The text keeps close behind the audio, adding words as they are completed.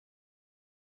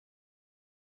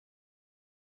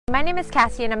My name is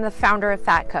Cassie and I'm the founder of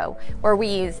Fatco, where we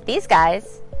use these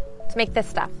guys to make this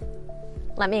stuff.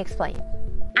 Let me explain.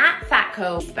 At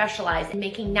Fatco, we specialize in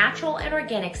making natural and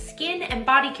organic skin and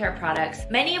body care products,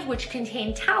 many of which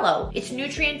contain tallow. It's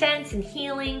nutrient dense and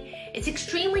healing. It's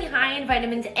extremely high in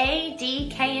vitamins A,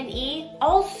 D, K, and E,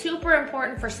 all super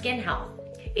important for skin health.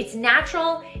 It's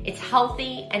natural, it's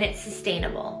healthy, and it's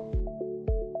sustainable.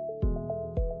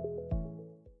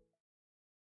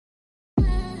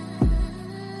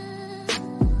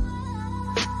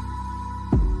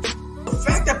 The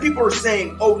fact that people are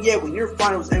saying, oh yeah, when you're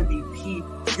finals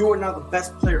MVP, you are now the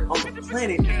best player on the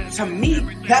planet, to me,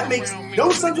 that makes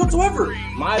no sense whatsoever.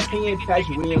 My opinion,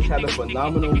 Patrick Williams had a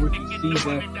phenomenal rookie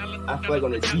season. I feel like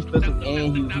on the defensive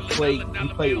end, he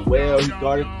played well. He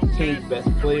guarded the team's best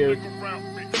players.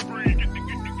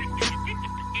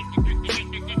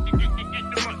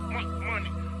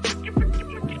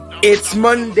 It's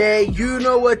Monday. You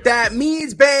know what that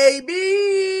means, baby.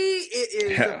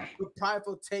 It is the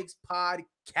Prideful Takes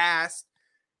podcast.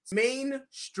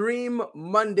 Mainstream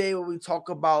Monday, where we talk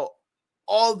about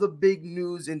all the big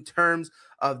news in terms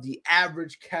of the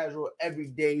average, casual,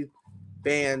 everyday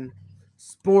fan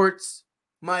sports.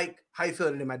 Mike, how you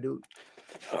feeling today, my dude?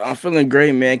 I'm feeling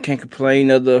great, man. Can't complain.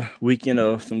 Another weekend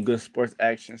of some good sports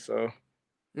action. So,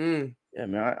 yeah,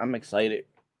 man, I'm excited.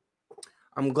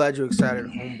 I'm glad you're excited,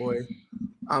 homeboy.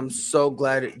 I'm so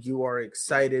glad that you are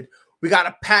excited. We got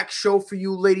a packed show for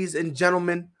you, ladies and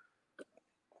gentlemen.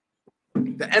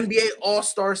 The NBA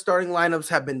All-Star starting lineups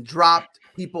have been dropped.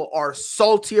 People are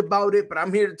salty about it, but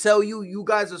I'm here to tell you, you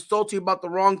guys are salty about the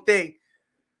wrong thing.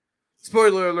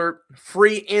 Spoiler alert,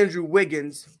 free Andrew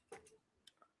Wiggins.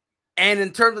 And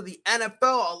in terms of the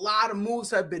NFL, a lot of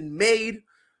moves have been made.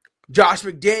 Josh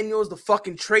McDaniels, the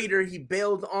fucking traitor, he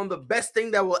bailed on the best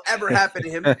thing that will ever happen to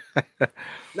him.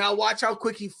 Now watch how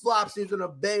quick he flops. He's going to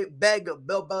beg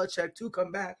Bill Belichick to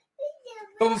come back.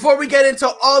 But before we get into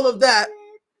all of that,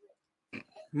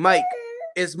 Mike,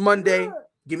 it's Monday.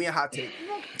 Give me a hot take.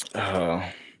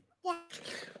 I'm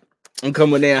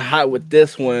coming in hot with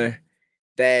this one.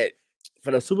 That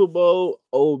for the Super Bowl,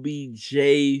 OBJ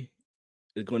is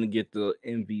going to get the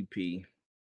MVP.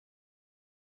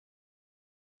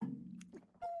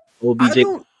 OBJ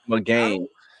game.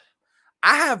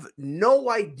 I have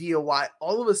no idea why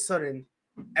all of a sudden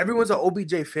everyone's an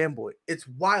OBJ fanboy. It's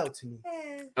wild to me.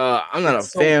 I'm not a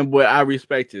fanboy. I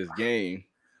respect his game.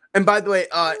 And by the way,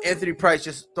 Anthony Price,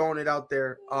 just throwing it out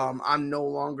there. I'm no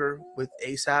longer with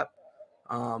ASAP.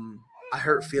 I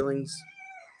hurt feelings,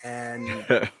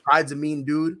 and Pride's a mean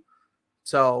dude.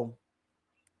 So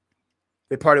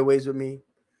they parted ways with me.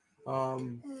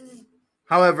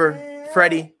 However,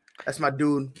 Freddie, that's my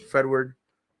dude, Fredward.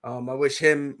 I wish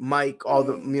him, Mike, all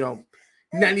the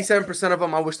 97% of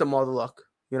them. I wish them all the luck.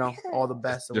 All the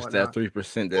best. And just whatnot. That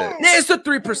 3%. It's the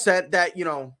 3% that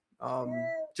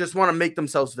just want to make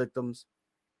themselves victims.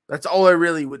 That's all it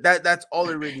really would. That's all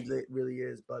it really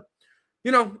is. But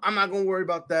I'm not gonna worry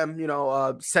about them.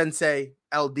 Sensei,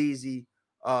 LDZ,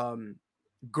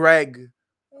 Greg,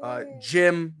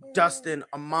 Jim, Dustin,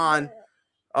 Amon,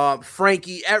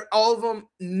 Frankie, all of them,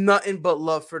 nothing but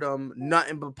love for them,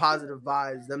 nothing but positive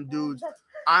vibes. Them dudes,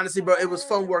 honestly, bro, it was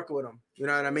fun working with them. You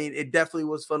know what I mean? It definitely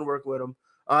was fun working with them.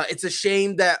 It's a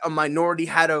shame that a minority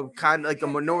had a kind of like a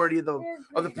minority of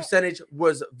the percentage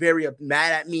was very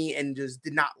mad at me and just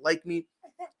did not like me.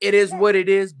 It is what it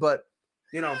is, but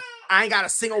I ain't got a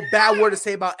single bad word to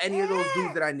say about any of those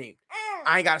dudes that I named.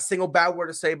 I ain't got a single bad word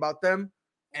to say about them,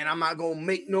 and I'm not gonna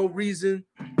make no reason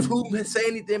to say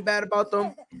anything bad about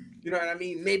them. You know what I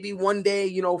mean? Maybe one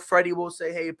day, Freddie will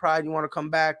say, "Hey, Pride, you want to come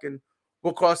back?" and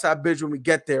we'll cross that bridge when we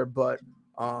get there. But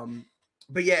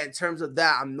yeah, in terms of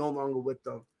that, I'm no longer with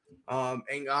them.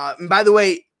 And by the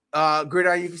way,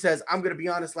 Gridiron Yuki says, I'm gonna be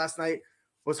honest, last night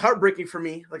was heartbreaking for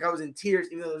me. Like, I was in tears,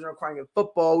 even though there was no crying in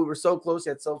football. We were so close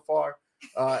yet so far.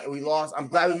 And we lost. I'm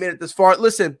glad we made it this far.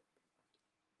 Listen,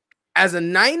 as a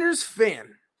Niners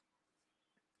fan,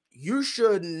 you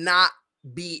should not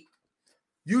be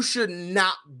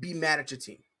mad at your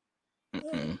team.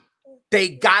 Mm-mm. They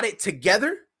got it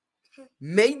together,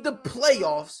 made the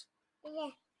playoffs,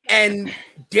 and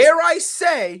dare I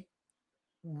say,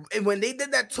 when they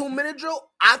did that 2-minute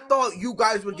drill, I thought you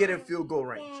guys would get in field goal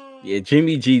range. Yeah,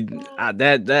 Jimmy G,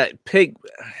 that pick.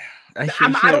 I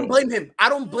don't blame him. I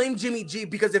don't blame Jimmy G,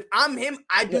 because if I'm him,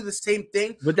 I do the same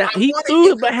thing. But he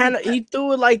threw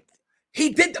it like he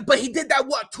did. But he did that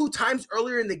 2 times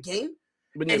earlier in the game,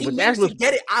 but he managed to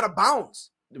get it out of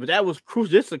bounds. But that was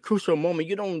crucial. This is a crucial moment.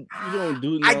 You don't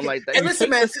do nothing like that. And listen,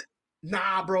 man,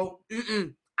 nah, bro,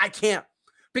 I can't.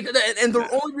 Because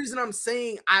the only reason I'm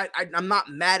saying I'm not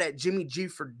mad at Jimmy G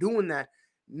for doing that,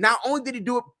 not only did he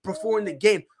do it before in the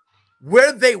game,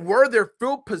 where they were, their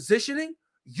field positioning,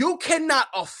 you cannot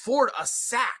afford a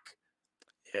sack.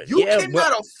 You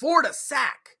cannot afford a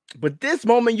sack. But this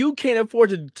moment, you can't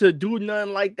afford to do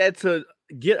nothing like that to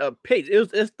get a pick.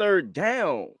 It's third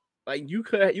down. Like you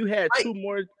had two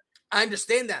more. I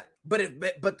understand that,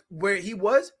 but where he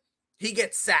was, he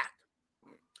gets sacked.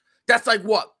 That's like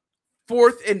what,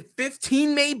 4th and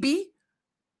 15 maybe.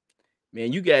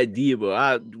 Man, you got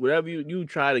Debo. Whatever you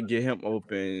try to get him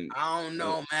open. I don't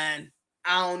know, man.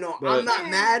 I don't know. I'm not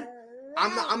mad.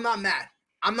 I'm not mad.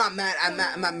 I'm not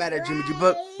mad at Jimmy G.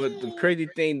 But the crazy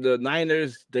thing, the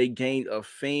Niners, they gained a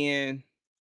fan.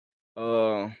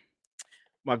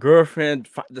 My girlfriend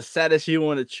decided she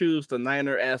wanted to choose the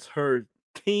Niner as her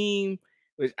team,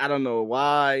 which I don't know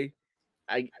why.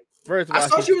 I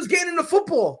saw she was getting into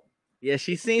football. Yeah,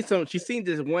 she seen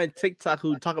this one TikTok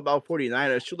who talk about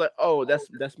 49ers. She was like, oh,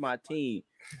 that's my team.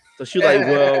 So she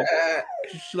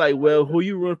like, well, who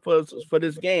you rooting for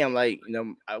this game? I'm like,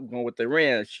 I'm going with the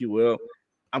Rams.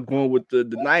 I'm going with the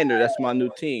Niners. That's my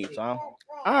new team. So all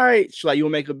right. She's like, you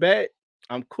want to make a bet?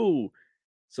 I'm cool.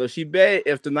 So she bet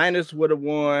if the Niners would have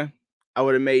won, I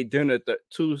would have made dinner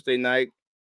Tuesday night.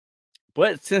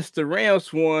 But since the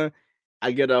Rams won,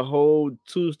 I get a whole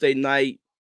Tuesday night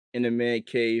in the man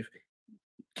cave.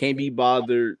 Can't be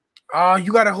bothered. Oh,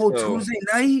 you got a whole Tuesday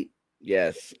night?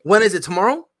 Yes. When is it?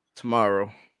 Tomorrow? Tomorrow.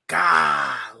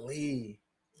 Golly.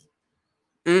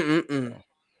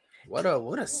 What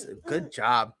a good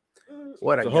job.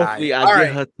 What a guy. Hopefully I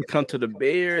get her to come to the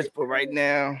Bears, but right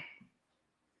now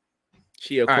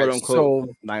she a quote-unquote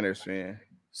Niners fan.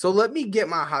 So let me get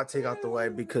my hot take out the way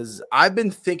because I've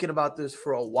been thinking about this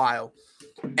for a while.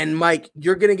 And Mike,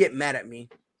 you're going to get mad at me.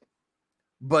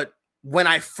 But when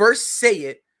I first say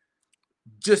it,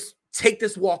 just take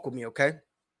this walk with me, okay?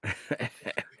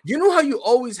 You know how you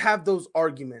always have those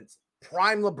arguments?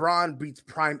 Prime LeBron beats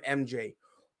prime MJ.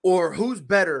 Or who's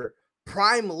better,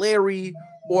 prime Larry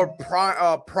or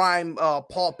prime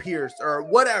Paul Pierce or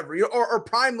whatever. Or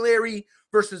prime Larry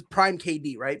versus prime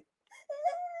KD, right?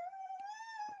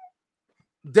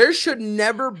 There should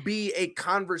never be a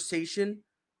conversation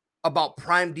about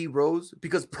prime D Rose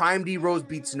because prime D Rose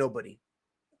beats nobody.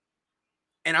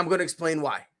 And I'm going to explain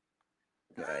why.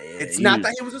 It's not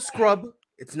that he was a scrub.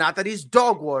 It's not that he's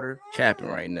dog water. Capping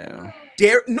right now.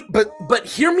 But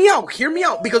hear me out. Hear me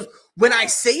out. Because when I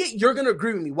say it, you're going to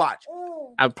agree with me. Watch.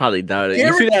 I probably doubt it.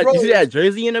 You see that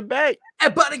jersey in the back?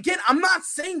 But again, I'm not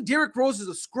saying Derrick Rose is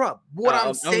a scrub. What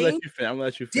I'm saying, I'm gonna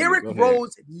let you finish. Derrick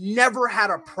Rose never had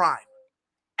a prime.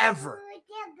 Ever.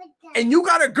 And you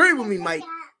got to agree with me, Mike.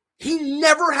 He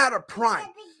never had a prime.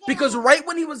 Because right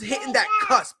when he was hitting that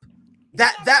cusp,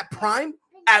 that prime,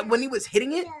 when he was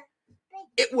hitting it,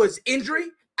 it was injury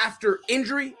after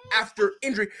injury after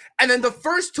injury. And then the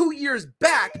first 2 years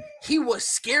back, he was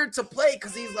scared to play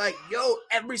because he's like, yo,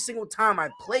 every single time I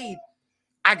played,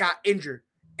 I got injured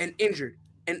and injured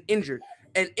and injured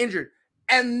and injured.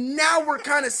 And now we're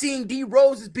kind of seeing D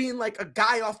Rose as being like a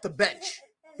guy off the bench.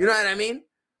 You know what I mean?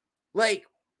 Like,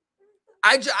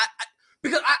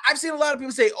 because I've seen a lot of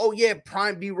people say, oh, yeah,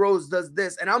 prime D Rose does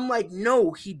this. And I'm like,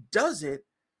 no, he doesn't.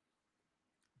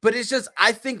 But it's just,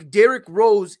 I think Derrick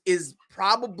Rose is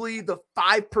probably the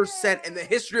 5% in the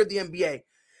history of the NBA.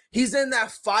 He's in that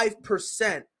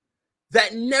 5%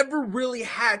 that never really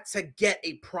had to get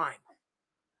a prime.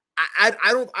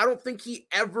 I don't think he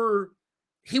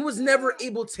was never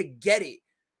able to get it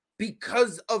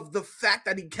because of the fact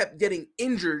that he kept getting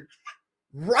injured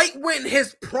right when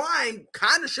his prime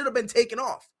kind of should have been taken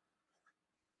off.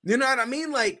 You know what I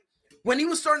mean? Like, when he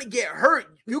was starting to get hurt,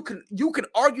 you can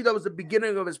argue that was the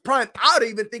beginning of his prime. I don't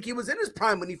even think he was in his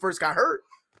prime when he first got hurt.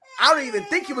 I don't even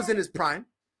think he was in his prime.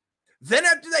 Then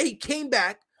after that, he came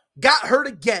back, got hurt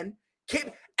again,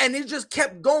 and it just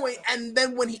kept going. And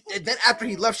then after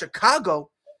he left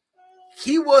Chicago,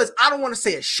 he was, I don't want to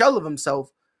say a shell of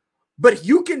himself, but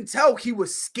you can tell he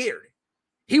was scared.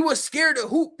 He was scared to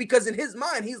hoop because in his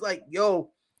mind, he's like, yo,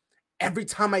 every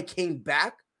time I came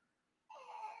back,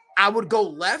 I would go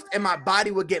left and my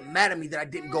body would get mad at me that I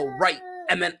didn't go right.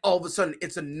 And then all of a sudden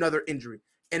it's another injury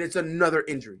and it's another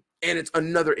injury and it's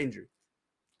another injury.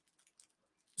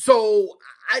 So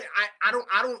I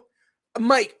don't,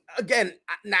 Mike, again,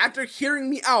 after hearing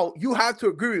me out, you have to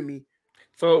agree with me.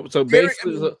 So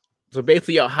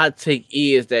basically your hot take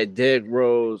is that Derrick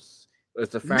Rose was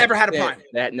the never had a prime.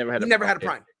 That never had a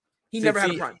prime. He never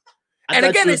had a prime. And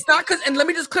again, it's not because, and let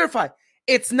me just clarify,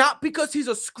 it's not because he's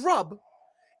a scrub.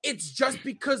 It's just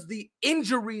because the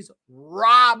injuries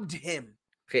robbed him.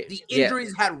 Okay. The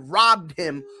injuries had robbed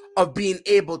him of being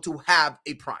able to have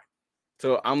a prime.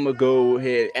 So I'm gonna go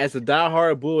ahead as a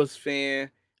diehard Bulls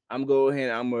fan. I'm gonna go ahead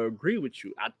and I'm gonna agree with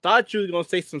you. I thought you were gonna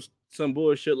say some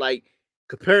bullshit like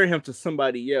comparing him to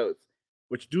somebody else,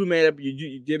 which do made up.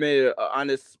 You did make an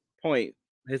honest point.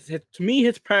 To me,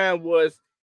 his prime was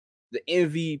the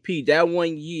MVP that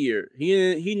 1 year.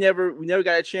 We never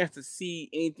got a chance to see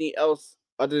anything else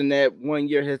other than that 1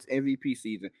 year his MVP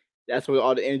season. That's where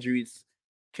all the injuries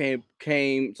came.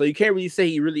 So you can't really say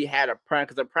he really had a prime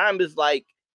because a prime is like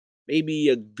maybe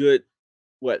a good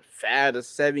 5 to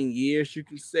 7 years you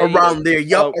can say around there.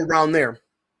 Yup, around there.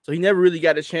 So he never really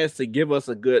got a chance to give us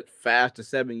a good 5 to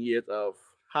 7 years of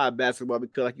high basketball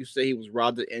because, like you say, he was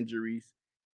robbed of injuries.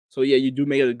 So yeah, you do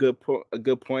make a good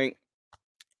point.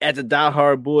 As a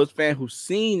diehard Bulls fan who's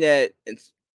seen that and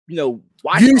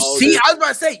watched you all see, this, I was about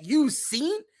to say you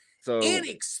seen so and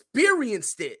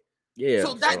experienced it. Yeah.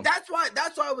 So that's why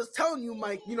I was telling you,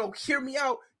 Mike, hear me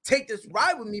out, take this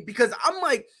ride with me, because I'm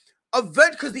like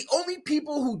because the only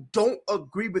people who don't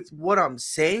agree with what I'm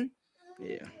saying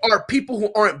are people who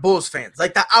aren't Bulls fans,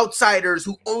 like the outsiders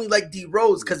who only like D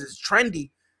Rose because it's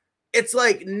trendy. It's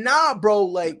like, nah, bro,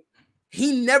 like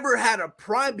he never had a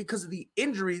prime because of the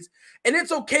injuries. And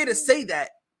it's okay to say that.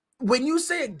 When you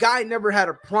say a guy never had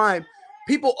a prime,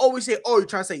 people always say, oh, you're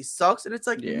trying to say he sucks. And it's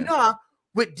like, nah,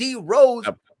 with D Rose,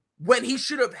 when he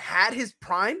should have had his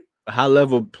prime. High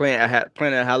level playing at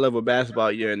high level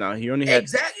basketball year now. He only had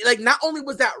exactly, like, not only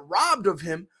was that robbed of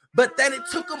him, but then it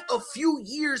took him a few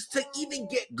years to even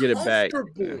get it back.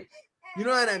 Yeah. You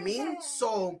know what I mean?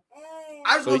 So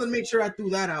I just wanted to make sure I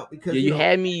threw that out because you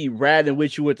had me riding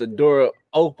with you with the door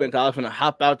open because I was gonna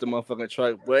hop out the motherfucking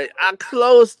truck, but I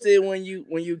closed it when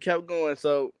you kept going.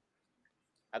 So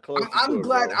I closed. I'm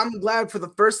glad for the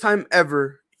first time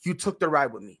ever you took the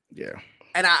ride with me. Yeah.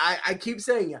 And I keep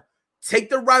saying, take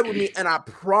the ride with me, and I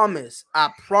promise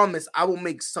I will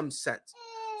make some sense.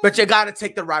 But you gotta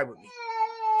take the ride with me.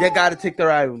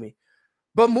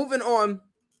 But moving on,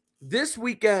 this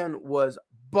weekend was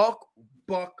buck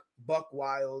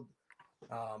wild.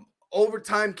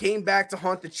 Overtime came back to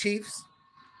haunt the Chiefs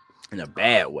in a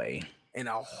bad way, in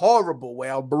a horrible way,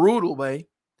 a brutal way.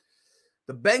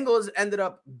 The Bengals ended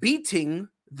up beating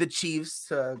the Chiefs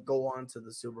to go on to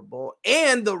the Super Bowl,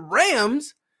 and the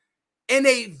Rams in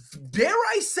a, dare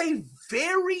I say,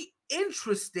 very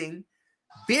interesting,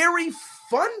 very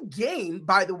fun game.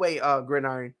 By the way,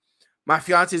 Gridiron, my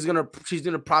fiance she's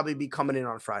gonna probably be coming in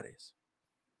on Fridays.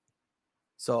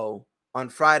 So on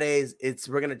Fridays,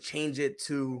 we're gonna change it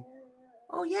to,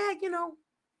 oh yeah,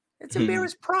 it's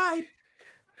embarrassed pride.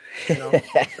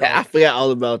 I forgot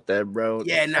all about that, bro.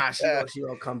 Yeah, nah, she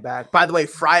will come back. By the way,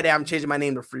 Friday I'm changing my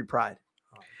name to Free Pride.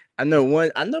 I know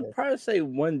probably say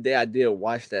one day I did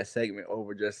watch that segment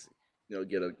over just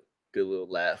get a good little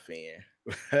laugh in.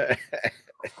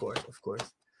 Of course.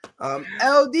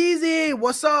 LDZ,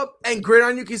 what's up? And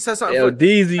Gridiron, you can say something.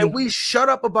 LDZ, and we shut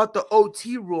up about the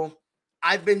OT rule.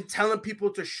 I've been telling people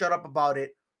to shut up about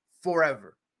it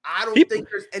forever. I don't think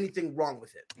there's anything wrong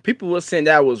with it. People were saying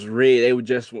that was rigged.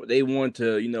 They want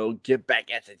to get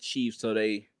back at the Chiefs. So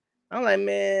I'm like,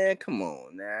 man, come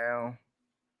on now.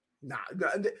 Nah,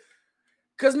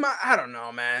 because I don't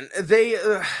know, man. I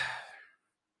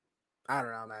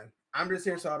don't know, man. I'm just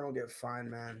here so I don't get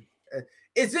fined, man.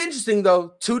 It's interesting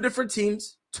though. 2 different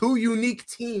teams, 2 unique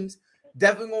teams.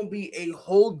 Definitely gonna be a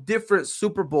whole different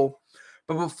Super Bowl.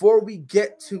 But before we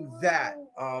get to that,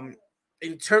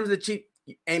 in terms of the Chiefs,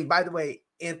 and by the way,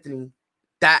 Anthony,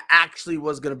 that actually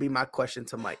was gonna be my question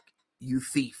to Mike. You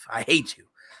thief! I hate you.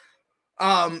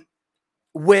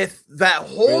 With that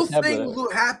whole thing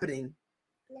happening,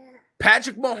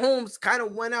 Patrick Mahomes kind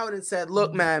of went out and said,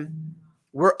 "Look, man,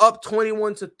 we're up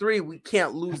 21-3. We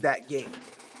can't lose that game."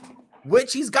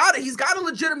 Which he's got a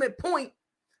legitimate point.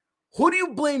 Who do you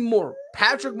blame more,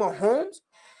 Patrick Mahomes,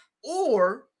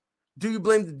 or do you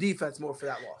blame the defense more for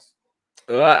that loss?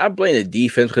 I blame the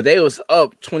defense because they was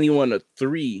up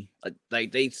 21-3.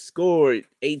 Like they scored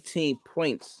 18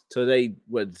 points. So they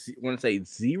want to say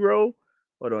 0?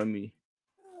 What do I mean?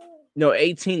 No,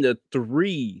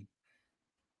 18-3.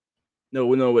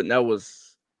 No, that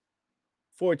was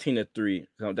 14-3.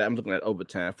 So I'm looking at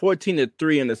overtime.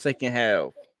 14-3 in the second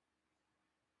half.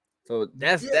 So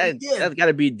that's got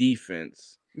to be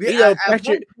defense. Yeah, at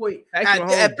one point,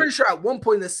 I'm pretty sure at one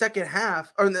point in the second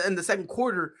half or in the second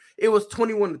quarter, it was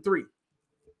 21-3.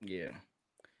 Yeah,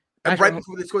 and right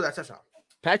before they scored that touchdown,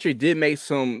 Patrick did make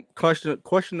some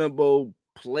questionable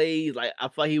plays. Like I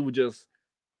thought he was just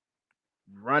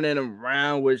running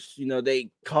around, which they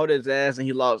caught his ass and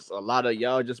he lost a lot of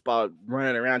y'all just about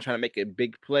running around trying to make a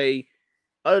big play.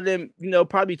 other than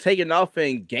probably taking off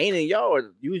and gaining yards,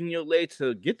 using your leg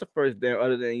to get the first down,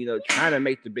 other than trying to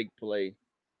make the big play,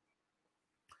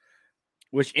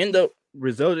 which end up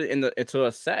resulted into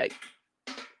a sack.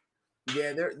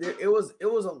 Yeah, there it was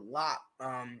a lot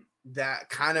that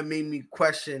kind of made me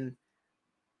question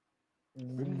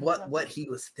what he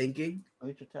was thinking.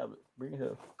 Get your tablet. Bring it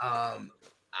up.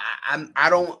 I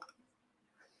don't.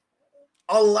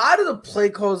 A lot of the play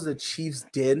calls the Chiefs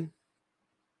did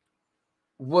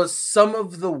was some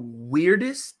of the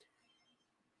weirdest,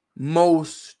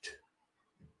 most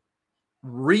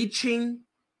reaching.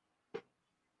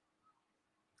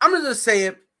 I'm gonna just say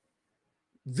it.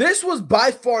 This was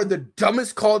by far the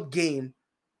dumbest called game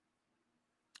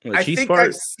I think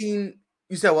I've seen.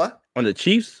 You said what? On the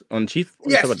Chiefs? On the Chiefs?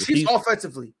 Yes, Chiefs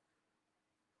offensively.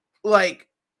 Like,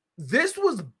 this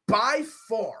was by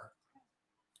far,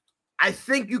 I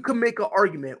think you can make an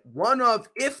argument, one of,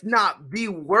 if not the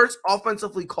worst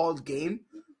offensively called game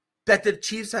that the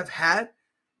Chiefs have had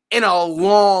in a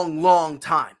long, long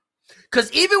time.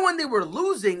 Because even when they were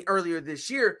losing earlier this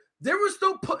year, they were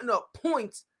still putting up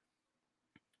points.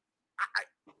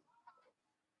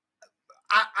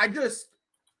 I just,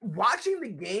 watching the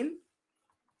game,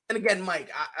 and again,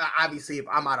 Mike, I obviously, if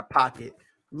I'm out of pocket,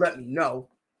 let me know.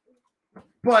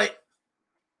 But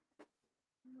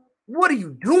what are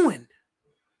you doing?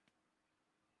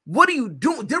 What are you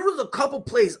doing? There was a couple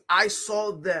plays I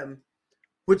saw them,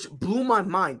 which blew my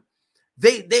mind.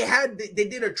 They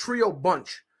did a trio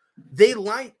bunch. They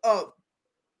lined up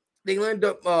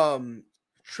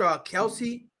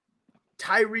Kelsey,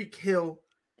 Tyreek Hill,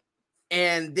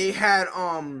 and they had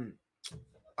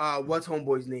what's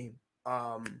homeboy's name?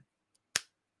 Not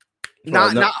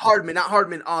Hardman.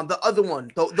 The other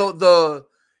one, the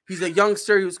he's a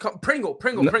youngster. He was Pringle.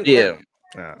 Yeah.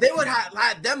 They would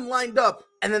have them lined up,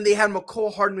 and then they had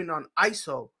McCall Hardman on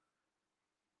ISO,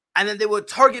 and then they would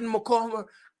target McCall.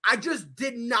 I just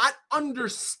did not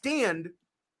understand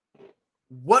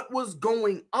what was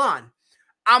going on.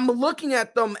 I'm looking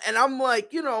at them, and I'm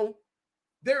like, they're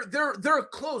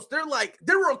close. They're like,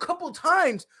 there were a couple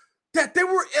times that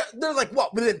they're like,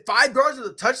 what, within 5 yards of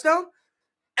the touchdown,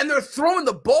 and they're throwing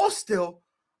the ball still.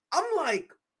 I'm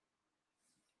like,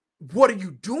 what are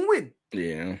you doing?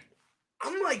 Yeah.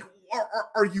 I'm like,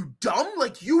 are you dumb?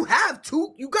 Like, you got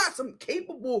some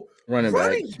capable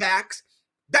running backs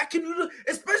that can use,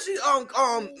 especially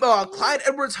Clyde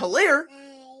Edwards-Helaire.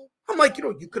 I'm like,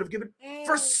 you could have given,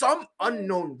 for some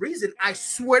unknown reason, I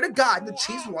swear to God, the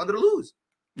Chiefs wanted to lose.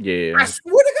 Yeah. I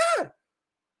swear to God.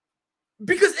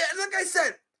 Because, like I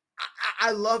said,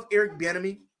 I love Eric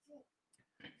Bieniemy.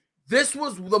 This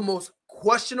was the most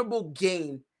questionable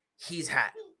game he's had.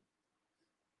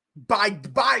 By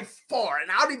far.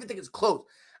 And I don't even think it's close.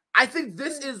 I think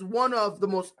this is one of the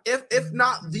most, if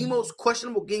not the most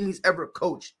questionable game he's ever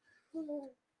coached.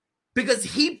 Because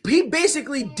he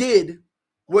basically did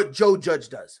what Joe Judge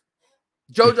does.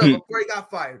 Joe Judge, before he got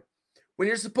fired. When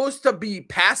you're supposed to be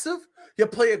passive, you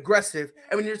play aggressive.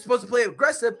 And when you're supposed to play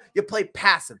aggressive, you play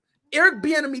passive. Eric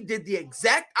Bieniemy did the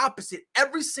exact opposite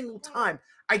every single time.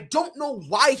 I don't know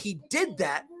why he did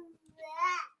that.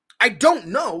 I don't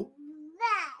know.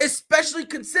 Especially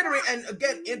considering, and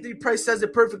again, Anthony Price says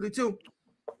it perfectly too.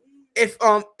 If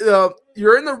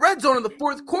you're in the red zone in the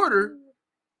fourth quarter,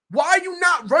 why are you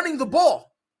not running the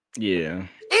ball? Yeah.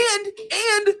 And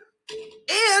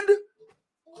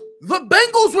the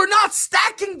Bengals were not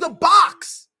stacking the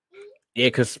box. Yeah,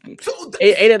 because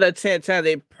 8 out of 10 times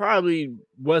they probably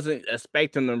wasn't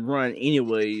expecting to run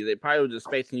anyway. They probably were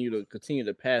expecting you to continue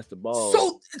to pass the ball.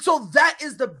 So that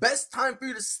is the best time for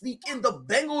you to sneak in. The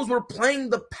Bengals were playing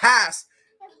the pass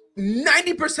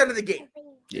 90% of the game.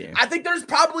 Yeah. I think there's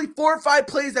probably 4 or 5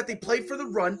 plays that they played for the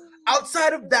run.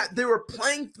 Outside of that, they were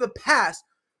playing for the pass,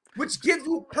 which gives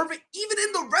you perfect. Even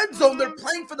in the red zone, they're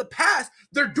playing for the pass.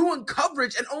 They're doing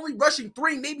coverage and only rushing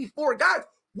 3, maybe 4 guys.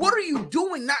 What are you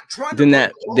doing? Not trying to. Then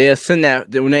they'll send that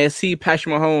when they see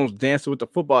Patrick Mahomes dancing with the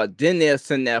football. Then they'll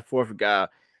send that fourth guy,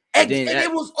 and it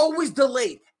was always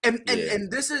delayed. And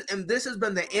this has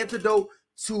been the antidote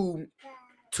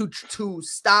to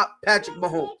stop Patrick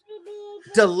Mahomes.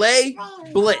 Delay,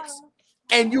 blitz,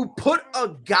 and you put a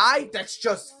guy that's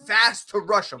just fast to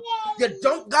rush him. You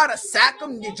don't gotta sack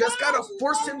him. You just gotta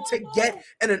force him to get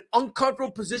in an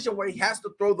uncomfortable position where he has to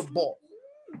throw the ball.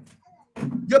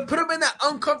 You put him in that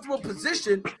uncomfortable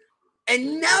position,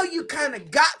 and now you kind of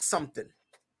got something.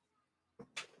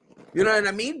 You know what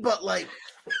I mean? But like,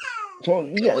 well,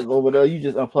 you gotta go over there. You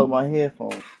just unplug my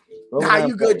headphones. Nah,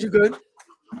 you good?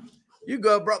 You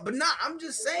good, bro? But nah, I'm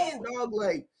just saying, dog.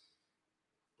 Like,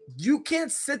 you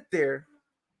can't sit there.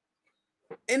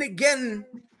 And again,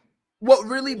 what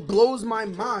really blows my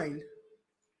mind,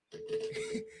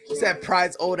 he said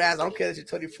Pride's old ass. I don't care that you're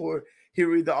 24. He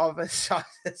read the offense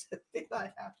shots.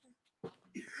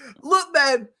 Look,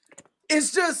 man,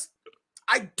 it's just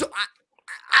I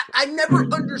never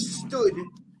understood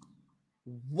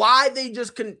why they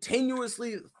just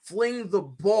continuously fling the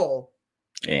ball.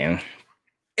 Yeah.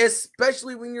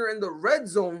 Especially when you're in the red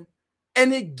zone.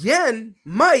 And again,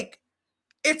 Mike,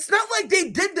 it's not like they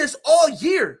did this all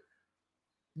year.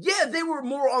 Yeah, they were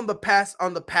more on the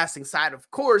passing side,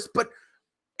 of course, but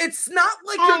it's not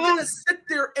like you're gonna sit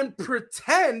there and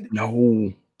pretend.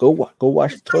 No, go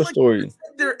watch Toy Story.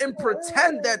 Sit there and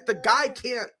pretend that the guy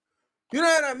can't. You know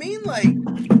what I mean? Like,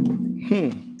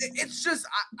 it's just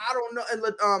I don't know. And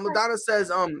Madonna says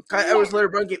Clyde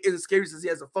Edwards-Helaire run game isn't scary since he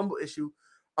has a fumble issue.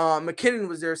 McKinnon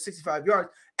was there 65 yards.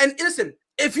 And listen,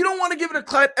 if you don't want to give it to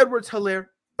Clyde Edwards-Helaire,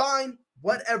 fine,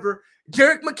 whatever.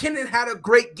 Jerick McKinnon had a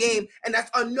great game, and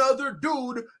that's another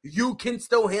dude you can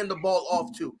still hand the ball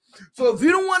off to. So if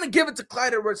you don't want to give it to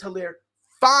Clyde Edwards-Helaire,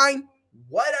 fine,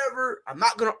 whatever. I'm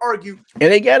not gonna argue.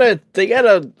 And they got a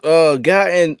guy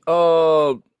in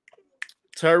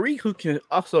Tyreek who can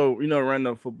also run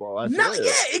the football. Yeah,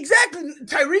 exactly.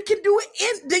 Tyreek can do it,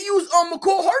 and they use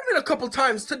McCall Hardman a couple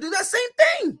times to do that same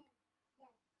thing.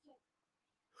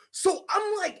 So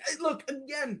I'm like, look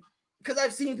again. Because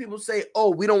I've seen people say, "Oh,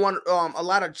 we don't want." A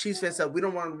lot of Chiefs fans said we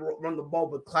don't want to run the ball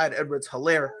with Clyde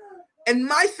Edwards-Helaire. And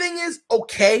my thing is,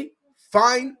 okay,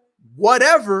 fine,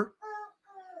 whatever,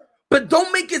 but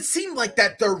don't make it seem like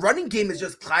that their running game is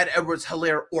just Clyde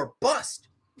Edwards-Helaire or bust.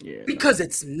 Yeah, because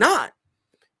it's not.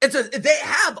 They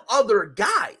have other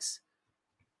guys,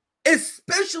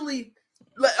 especially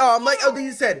like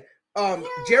Aldine said,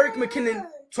 Jerick McKinnon,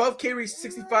 12 carries,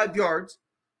 65 yards,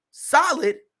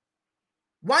 solid.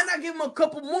 Why not give him a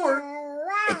couple more?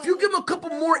 If you give him a couple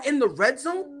more in the red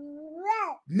zone,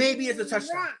 maybe it's a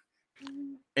touchdown.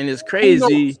 And it's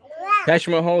crazy.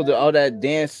 Patrick Mahomes did all that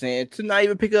dancing to not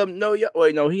even pick up no.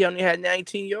 Wait, no, he only had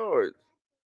 19 yards.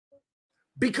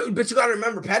 But you got to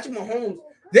remember, Patrick Mahomes.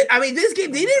 This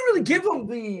game they didn't really give him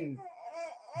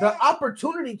the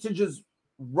opportunity to just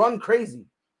run crazy.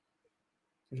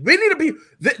 We need to be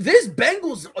this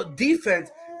Bengals defense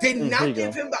did not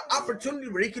give him the opportunity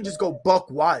where he could just go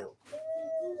buck wild.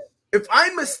 If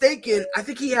I'm mistaken, I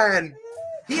think he had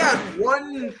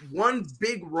one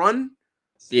big run.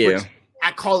 Yeah, which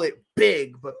I call it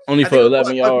big, but only for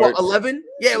 11 yards. Like 11?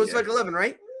 Yeah, it was like 11,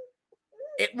 right?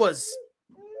 It was.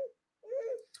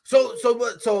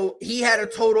 So he had a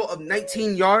total of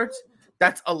 19 yards.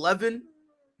 That's 11.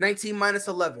 19 minus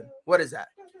 11. What is that?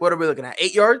 What are we looking at?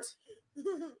 8 yards?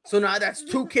 So now that's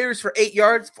 2 carries for 8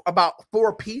 yards, about 4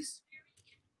 apiece.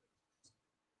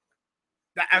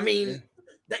 I mean,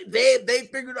 they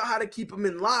figured out how to keep him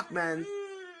in lock, man.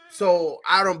 So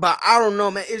I don't know,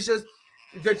 man. It's just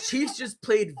the Chiefs just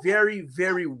played very,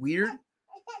 very weird,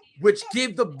 which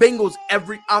gave the Bengals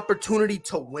every opportunity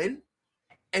to win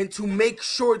and to make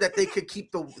sure that they could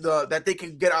keep that they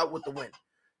can get out with the win.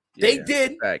 They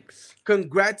did. Thanks.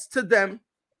 Congrats to them.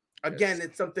 Again,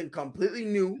 it's something completely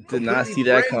new. Did not see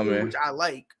that coming. New, which I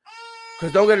like.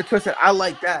 Because don't get it twisted, I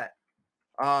like that.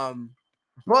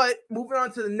 But moving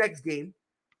on to the next game,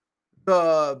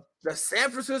 the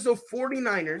San Francisco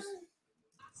 49ers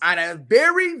had a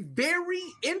very, very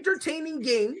entertaining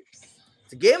game.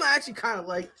 It's a game I actually kind of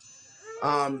like.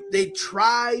 They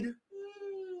tried.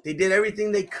 They did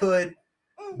everything they could.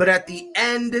 But at the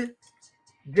end,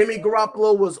 Jimmy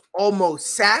Garoppolo was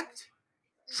almost sacked.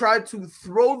 Tried to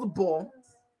throw the ball.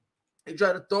 He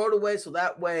tried to throw it away so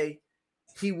that way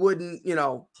he wouldn't, he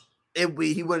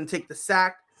wouldn't take the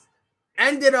sack.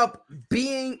 Ended up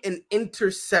being an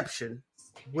interception,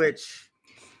 which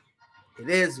it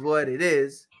is what it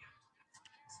is.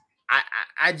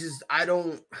 I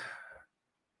don't.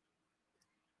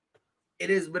 It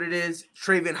is what it is.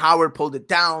 Traven Howard pulled it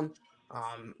down.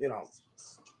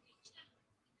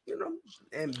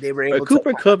 And they were able.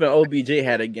 Cooper Kupp and OBJ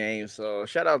had a game, so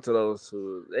shout out to those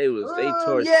two. They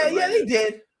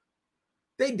torched.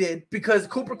 They did because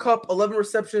Cooper Kupp 11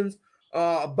 receptions,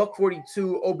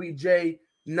 $142. OBJ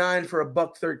 9 for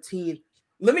 $113.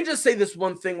 Let me just say this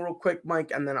one thing real quick,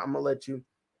 Mike, and then I'm gonna let you.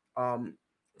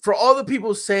 For all the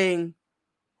people saying,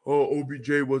 "Oh,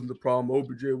 OBJ wasn't the problem.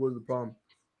 OBJ wasn't the problem."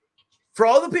 For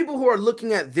all the people who are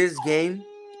looking at this game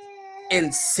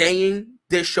and saying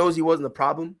this shows he wasn't the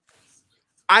problem,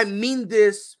 I mean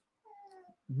this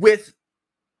with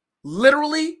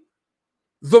literally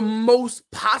the most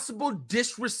possible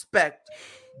disrespect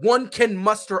one can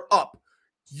muster up.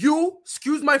 You,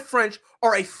 excuse my French,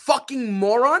 are a fucking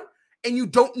moron and you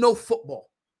don't know football.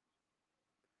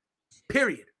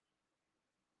 Period.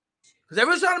 Because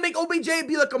everyone's trying to make OBJ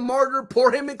be like a martyr,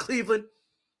 pour him in Cleveland.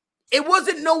 It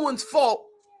wasn't no one's fault.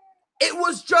 It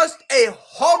was just a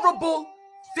horrible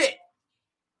fit.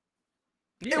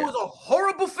 Yeah. It was a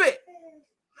horrible fit.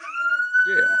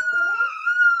 Yeah.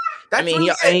 That's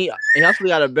he also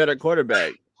got a better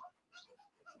quarterback.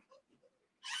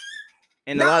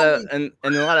 And a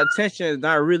lot of attention is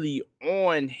not really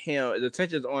on him. The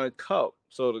attention is on Cup.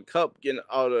 So the Cup getting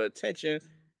all the attention,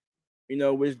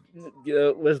 which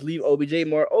leave OBJ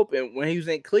more open. When he was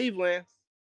in Cleveland,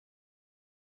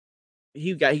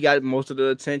 he got most of the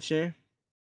attention.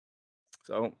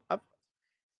 So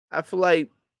I feel like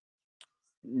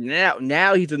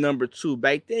now he's the number 2.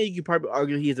 Back then you could probably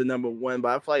argue he's the number 1,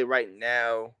 but I feel like right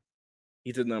now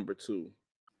he's the number 2,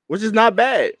 which is not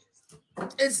bad.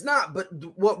 It's not, but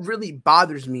what really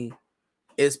bothers me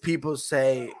is people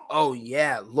say, oh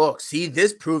yeah, look, see,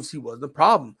 this proves he wasn't the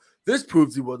problem. This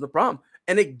proves he wasn't the problem.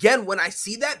 And again, when I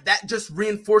see that just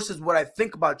reinforces what I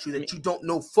think about you, that you don't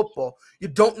know football. You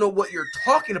don't know what you're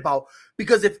talking about.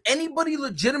 Because if anybody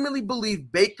legitimately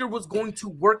believed Baker was going to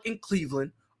work in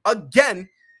Cleveland, again,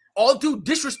 all due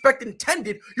disrespect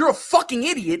intended, you're a fucking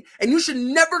idiot, and you should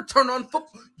never turn on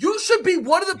football. You should be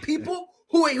one of the people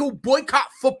who boycott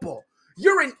football.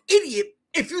 You're an idiot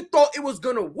if you thought it was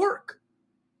going to work.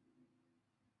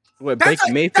 What,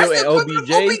 Baker Mayfield and OBJ?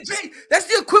 That's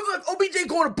the equivalent of OBJ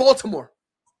going to Baltimore.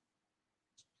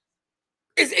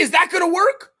 Is that going to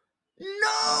work?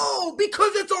 No,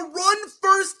 because it's a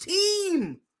run-first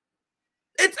team.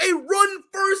 It's a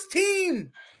run-first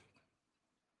team.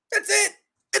 That's it.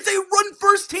 It's a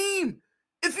run-first team.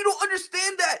 If you don't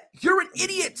understand that, you're an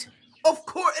idiot. Of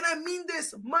course, and I mean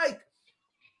this, Mike,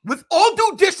 with all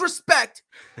due disrespect,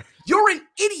 you're an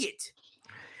idiot.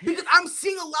 Because I'm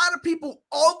seeing a lot of people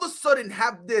all of a sudden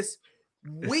have this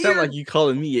weird... It sounds like you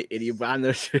calling me an idiot, but I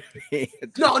know shit.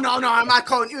 No, I'm not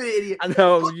calling you an idiot. I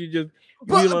know, but you just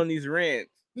beat on these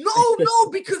rants. No,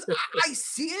 because I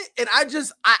see it, and I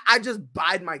just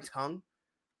bide my tongue.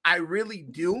 I really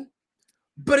do.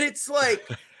 But it's like,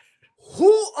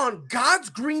 who on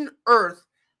God's green earth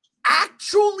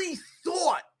actually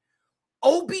thought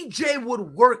OBJ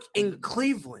would work in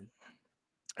Cleveland?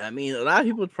 I mean, a lot of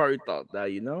people probably thought that,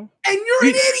 And you're an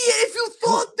idiot if you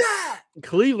thought that.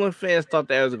 Cleveland fans thought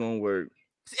that was going to work.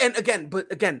 And again,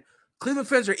 Cleveland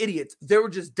fans are idiots. They were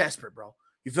just desperate, bro.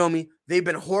 You feel me? They've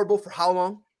been horrible for how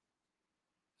long?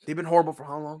 Yeah.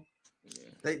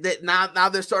 Now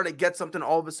they're starting to get something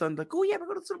all of a sudden, like, oh yeah, we're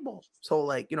going to the Super Bowl. So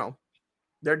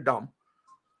they're dumb.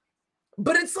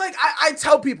 But it's like, I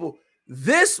tell people,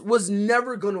 this was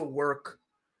never going to work.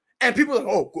 And people are like,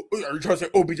 oh, are you trying to say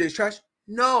OBJ's trash?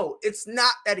 No, it's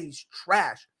not that he's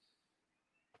trash.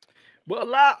 Well, a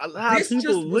lot of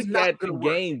people look at the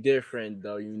game different,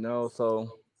 though, So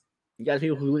you got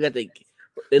people who look at it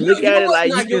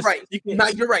like you're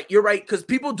right. You're right, because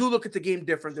people do look at the game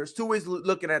different. There's 2 ways of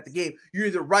looking at the game. You're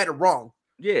either right or wrong.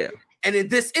 Yeah. And in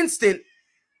this instant,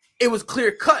 it was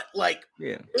clear cut. Like,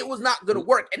 it was not going to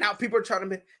work. And now people are trying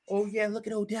to be, oh yeah, look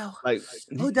at Odell. Like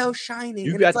Odell's shining.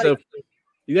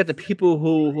 You got the people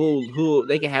who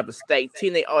they can have a stacked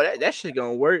team. That shit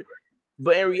gonna work.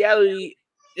 But in reality,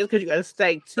 just because you got a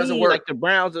stacked team, like the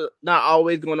Browns are not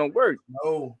always gonna work.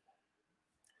 No.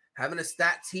 Having a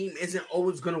stacked team isn't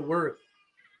always gonna work.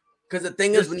 Because the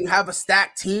thing is, when you have a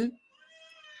stacked team,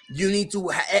 you need to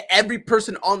every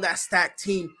person on that stacked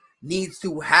team needs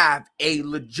to have a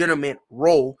legitimate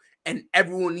role, and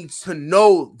everyone needs to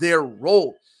know their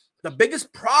role. The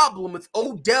biggest problem with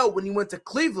Odell when he went to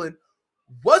Cleveland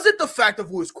wasn't the fact of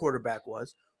who his quarterback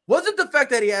was. Wasn't the fact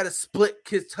that he had to split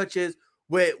his touches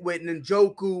with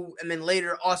Njoku, and then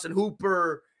later Austin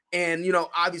Hooper, and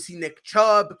obviously Nick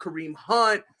Chubb, Kareem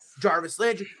Hunt, Jarvis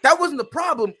Landry. That wasn't the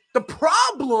problem. The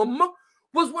problem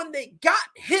was when they got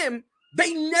him,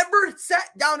 they never sat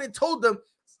down and told them,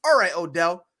 all right,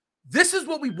 Odell, this is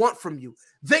what we want from you.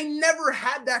 They never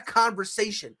had that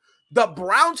conversation. The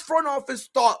Browns front office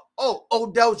thought, oh,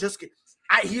 Odell's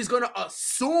he's going to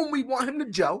assume we want him to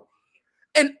gel.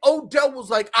 And Odell was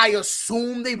like, I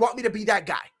assume they want me to be that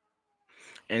guy.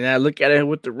 And I look at it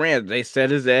with the Rams. They set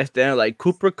his ass down like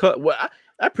Cooper Kupp. Well,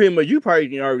 I pretty much, you probably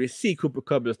can already see Cooper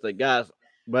Kupp as the guy.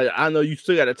 But I know you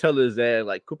still got to tell his ass,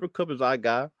 like, Cooper Kupp is our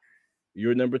guy.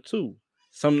 You're number 2.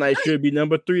 Some nights you'll be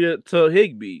number 3 to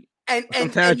Higbee. And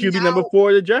sometimes you'll be number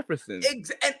 4 to Jefferson.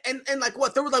 And like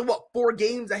what? There was 4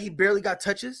 games that he barely got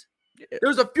touches? Yeah. There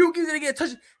was a few games that he get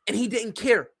touches, and he didn't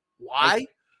care. Why?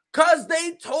 Because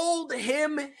they told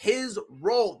him his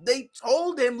role. They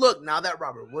told him, look, now that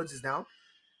Robert Woods is down,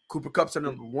 Cooper Kupp's our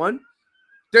number 1.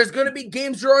 There's going to be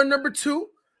games you're on number 2.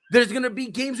 There's going to be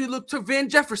games we look to Van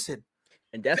Jefferson.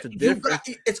 And that's the difference.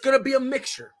 It's gonna be a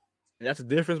mixture. And that's the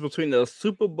difference between the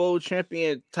Super Bowl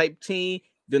champion type team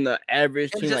than the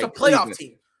average And team just like a playoff Cleveland.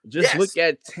 team. Just look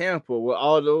at Tampa with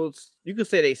all those. You could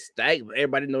say they stacked, but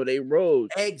everybody know they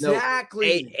rolled.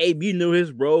 Exactly. AB knew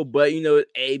his role, but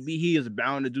AB he is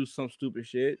bound to do some stupid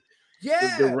shit.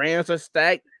 Yeah. The Rams are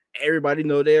stacked. Everybody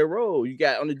know their role. You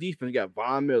got on the defense, you got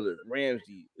Von Miller,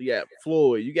 Ramsey, you got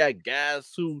Floyd, you got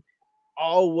guys who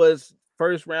all was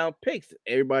first round picks.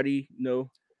 Everybody know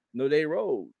their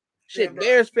role. Shit,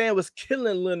 Bears fan was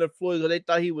killing Leonard Floyd because they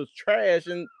thought he was trash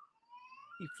and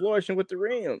he flourishing with the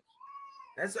Rams.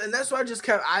 That's why I just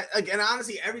kept. And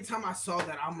honestly, every time I saw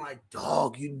that, I'm like,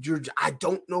 dog, I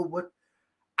don't know what.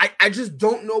 I just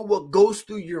don't know what goes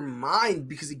through your mind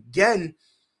because again,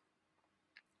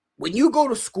 when you go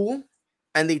to school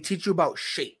and they teach you about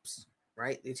shapes,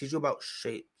 right? They teach you about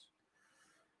shapes.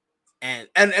 And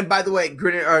by the way,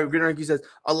 Grinner says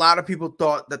a lot of people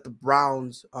thought that the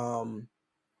Browns were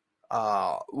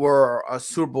a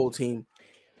Super Bowl team.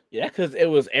 Yeah,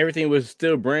 because everything was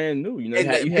still brand new. You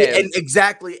had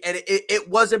exactly, and it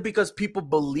wasn't because people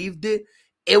believed it.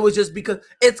 It was just because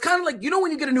it's kind of like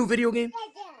when you get a new video game,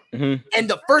 and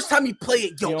the first time you play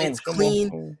it, it's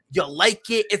clean, you like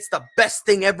it, it's the best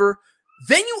thing ever.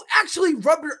 Then you actually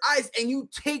rub your eyes and you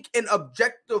take an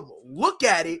objective look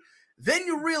at it. Then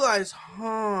you realize,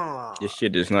 this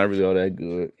shit is not really all that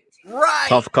good. Right.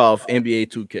 Cough, NBA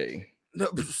 2K.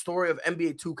 The story of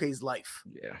NBA 2K's life.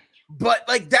 Yeah. But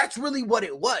that's really what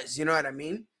it was. You know what I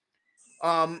mean?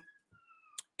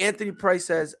 Anthony Price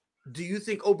says, do you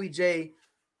think OBJ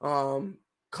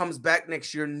comes back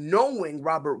next year knowing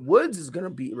Robert Woods is going to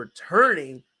be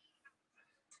returning?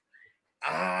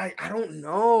 I don't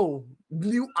know.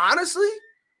 Honestly,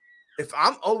 if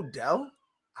I'm Odell,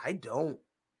 I don't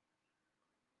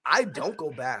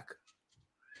go back.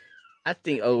 I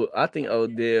think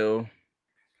Odell.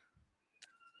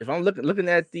 If I'm looking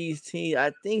at these teams,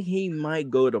 I think he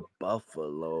might go to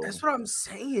Buffalo. That's what I'm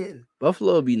saying.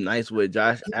 Buffalo would be nice with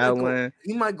Josh Allen.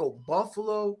 He might go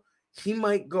Buffalo. He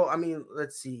might go. I mean,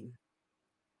 let's see.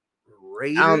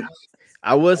 Raiders.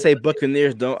 I would say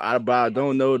Buccaneers but I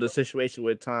don't know the situation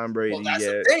with Tom Brady well, that's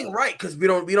yet. The thing, right? Because we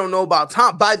don't know about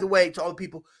Tom. By the way, to all the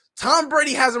people, Tom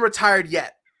Brady hasn't retired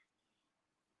yet.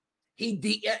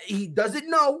 He doesn't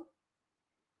know.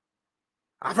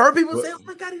 I've heard people say, "Oh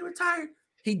my God, he retired."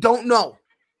 He don't know.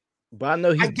 But I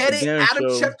know I get it. Adam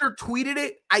Schefter tweeted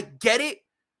it. I get it.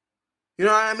 You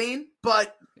know what I mean?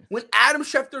 But when Adam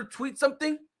Schefter tweets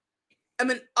something, I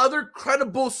mean, other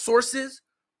credible sources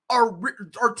are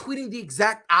tweeting the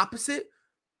exact opposite.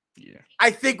 Yeah.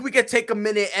 I think we could take a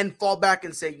minute and fall back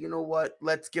and say, you know what?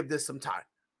 Let's give this some time.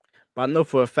 But I know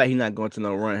for a fact he's not going to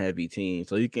no run-heavy team,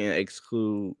 so you can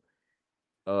exclude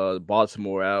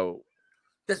Baltimore out.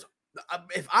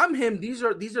 If I'm him, these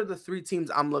are the three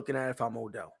teams I'm looking at if I'm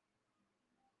Odell.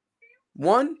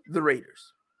 One, the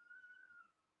Raiders.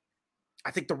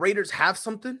 I think the Raiders have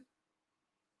something.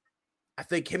 I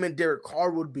think him and Derek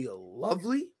Carr would be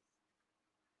lovely.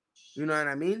 You know what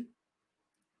I mean?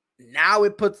 Now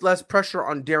it puts less pressure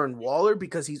on Darren Waller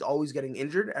because he's always getting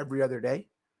injured every other day.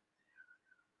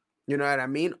 You know what I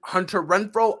mean? Hunter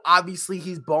Renfrow, obviously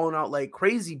he's balling out like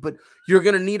crazy, but you're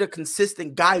going to need a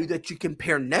consistent guy that you can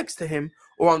pair next to him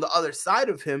or on the other side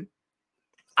of him.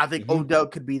 I think Odell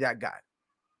could be that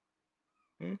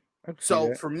guy.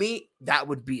 So for me, that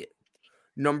would be it.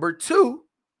 Number two,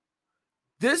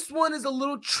 this one is a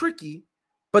little tricky,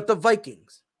 but the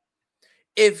Vikings.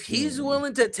 If he's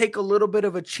willing to take a little bit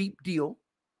of a cheap deal,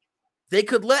 they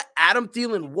could let Adam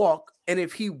Thielen walk. And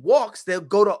if he walks, they'll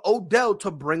go to Odell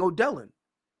to bring Odell in.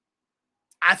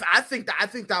 I think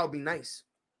that would be nice.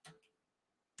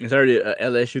 There's already a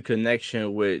LSU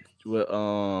connection with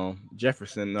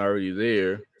Jefferson already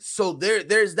there. So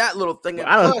there's that little thing. And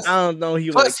I don't know.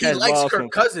 He likes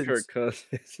Kirk Cousins.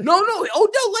 No,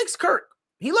 Odell likes Kirk.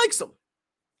 He likes him.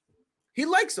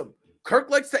 Kirk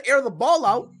likes to air the ball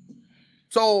out.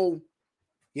 So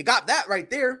you got that right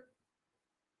there.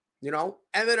 You know,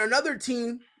 and then another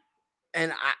team,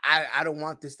 and I don't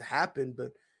want this to happen,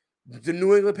 but the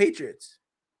New England Patriots.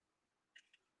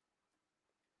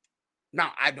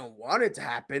 Now, I don't want it to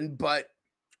happen, but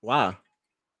why?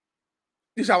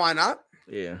 You saw why not?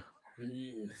 Yeah.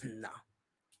 No.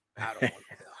 I don't want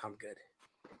to.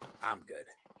 I'm good.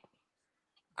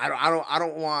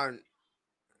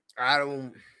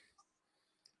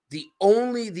 The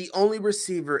only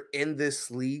receiver in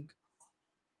this league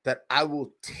that I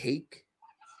will take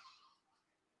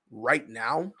right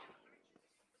now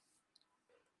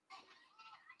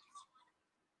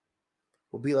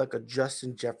will be like a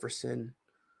Justin Jefferson,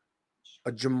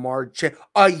 a Jamar Chase,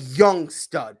 a young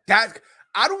stud. That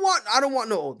I don't want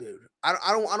no old dude. I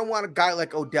don't want a guy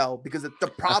like Odell because the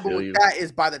problem with you. that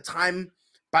is by the time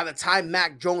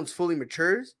Mac Jones fully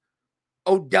matures,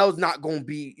 Odell's not gonna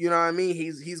be, you know what I mean?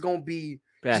 He's gonna be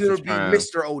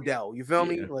Mr. Odell. You feel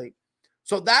me? Like,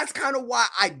 so that's kind of why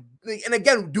and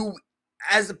again,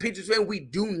 as a Patriots fan, we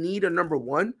do need a number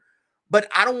one, but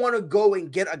I don't want to go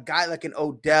and get a guy like an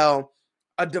Odell,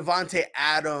 a Devontae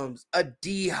Adams, a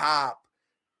D-Hop,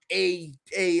 a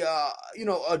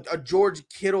George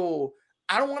Kittle.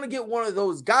 I don't want to get one of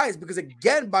those guys because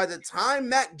again, by the time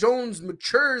Mac Jones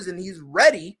matures and he's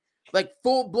ready, like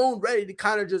full blown ready to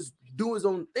kind of just do his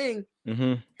own thing,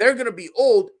 they're gonna be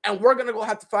old, and we're gonna go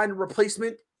have to find a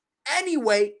replacement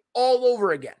anyway, all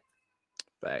over again.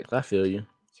 Facts, I feel you.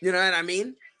 You know what I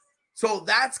mean? So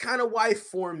that's kind of why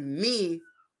for me,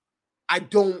 I'm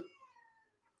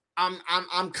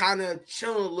kind of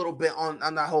chilling a little bit on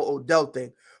that whole Odell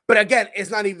thing. But again,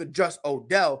 it's not even just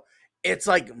Odell. It's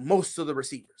like most of the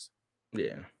receivers.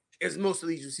 Yeah. It's most of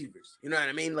these receivers. You know what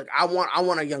I mean? Like I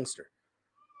want a youngster.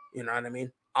 You know what I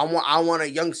mean? I want a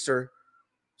youngster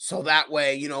so that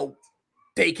way, you know,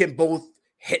 they can both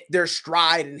hit their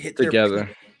stride and hit together their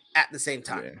peak at the same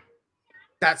time. Yeah.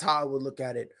 That's how I would look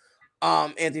at it.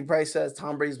 Anthony Price says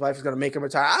Tom Brady's wife is going to make him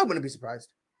retire. I wouldn't be surprised.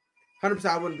 100%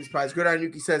 I wouldn't be surprised. Gridiron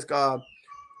Yuki says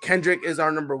Kendrick is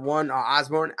our number one.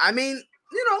 Osborne. I mean,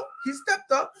 you know, he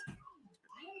stepped up.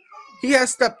 He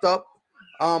has stepped up.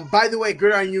 By the way,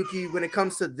 Gridiron Yuki, when it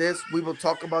comes to this, we will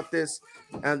talk about this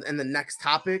and the next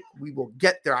topic. We will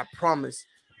get there, I promise.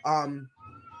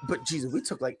 But Jesus, we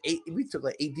took like eight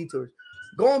detours.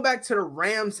 Going back to the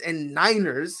Rams and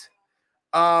Niners.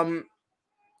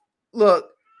 Look,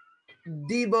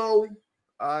 Debo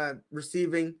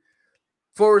receiving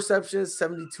 4 receptions,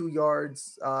 72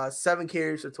 yards, 7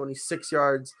 carries for 26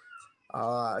 yards.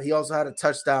 He also had a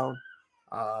touchdown.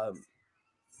 I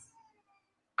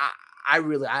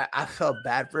felt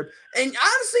bad for him. And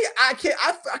honestly, I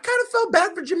kind of felt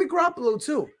bad for Jimmy Garoppolo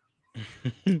too.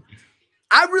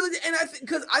 I really, and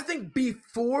I think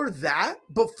before that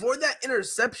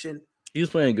interception, he was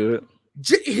playing good.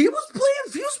 He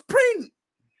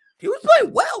was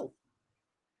playing well.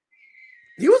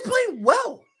 He was playing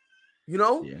well. You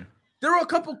know, There were a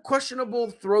couple questionable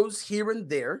throws here and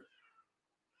there,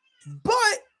 but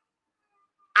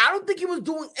I don't think he was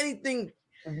doing anything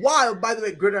wild. By the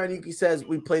way, Gridiron Yuki says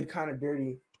we played kind of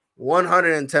dirty.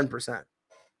 110%.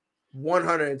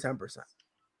 110%.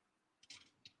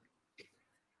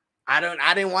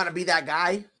 I didn't want to be that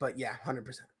guy, but yeah, 100%.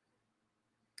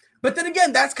 But then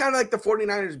again, that's kind of like the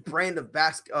 49ers brand of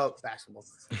basketball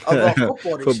of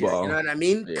football this year. You know what I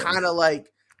mean? Yeah. Kind of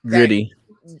like gritty.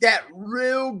 That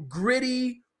real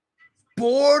gritty,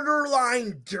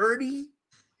 borderline dirty.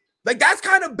 Like that's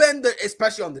kind of been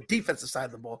especially on the defensive side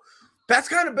of the ball, that's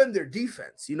kind of been their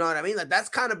defense. You know what I mean? Like that's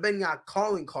kind of been your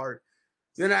calling card.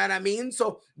 You know what I mean?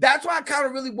 So that's why I kind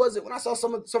of really wasn't when I saw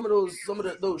some of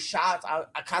those shots.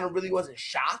 I kind of really wasn't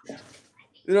shocked.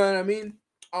 You know what I mean?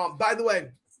 By the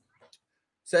way,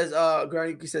 says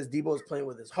Granuki says Debo is playing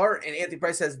with his heart, and Anthony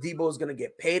Price says Debo is going to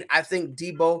get paid. I think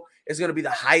Debo is going to be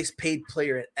the highest paid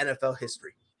player in NFL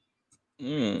history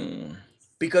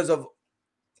because of.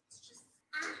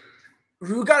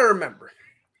 You got to remember,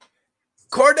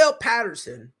 Cordell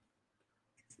Patterson.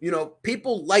 You know,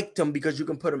 people liked him because you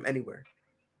can put him anywhere.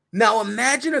 Now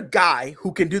imagine a guy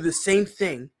who can do the same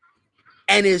thing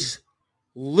and is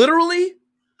literally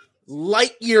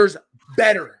light years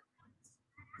better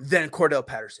than Cordell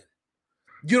Patterson.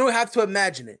 You don't have to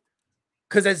imagine it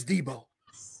because that's Debo.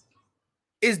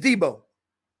 It's Debo.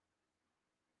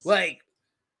 Like,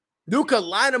 you could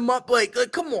line him up like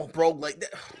come on, bro. Like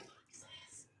that.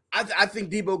 I think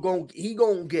Debo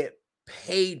gonna get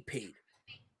paid.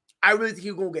 I really think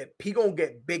he gonna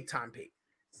get big time paid.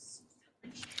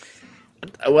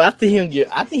 Well, I think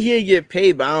he'll get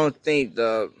paid, but I don't think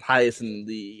the highest in the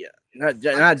league. Not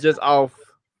just off.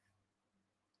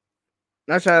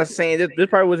 Not trying to say this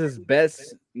probably was his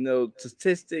best,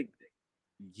 statistic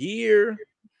year.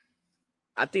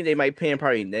 I think they might pay him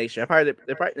probably next year.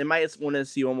 They might want to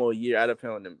see one more year out of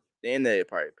him, and then they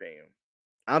probably pay him.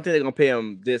 I don't think they're gonna pay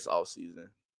him this off season.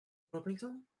 Don't think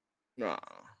so? No.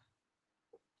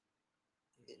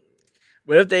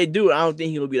 But if they do, I don't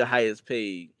think he'll be the highest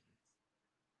paid.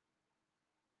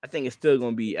 I think it's still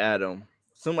gonna be Adam.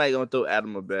 Somebody gonna throw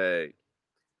Adam a bag.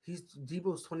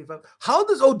 Debo's 25. How old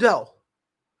is Odell?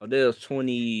 Odell's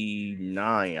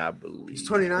 29, I believe. He's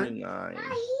 29? 29.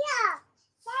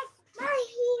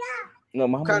 No,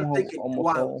 I'm kind of thinking, do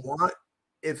I want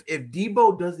if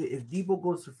Debo does it, if Debo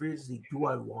goes to free agency, do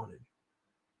I want it?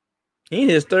 He in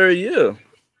his third year.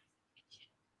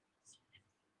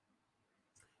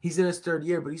 He's in his third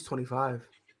year, but he's 25.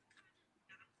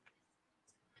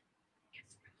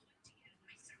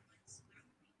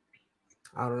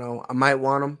 I don't know. I might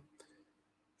want him.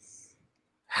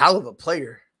 Hell of a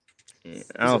player.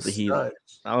 I don't think he'd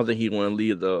want to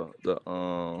leave the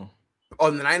Oh,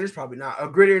 the Niners probably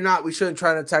not. Gritty or not, we shouldn't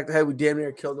try to attack the head. We damn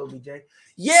near killed OBJ.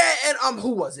 Yeah, and who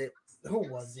was it? Hold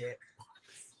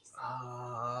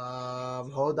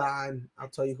on. I'll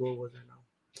tell you who it was right now.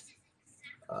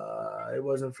 It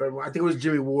wasn't Fred. I think it was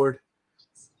Jimmy Ward.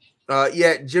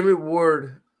 Jimmy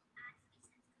Ward.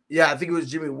 Yeah, I think it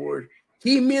was Jimmy Ward.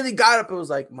 He immediately got up and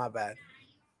was like, "My bad."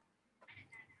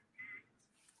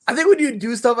 I think when you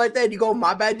do stuff like that, you go,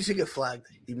 "My bad," you should get flagged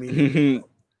immediately,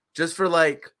 just for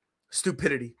like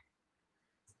stupidity.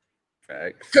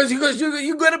 Because you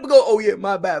get up and go, "Oh yeah,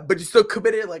 my bad," but you still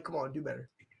committed. Like, come on, do better.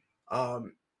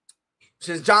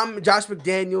 Since Josh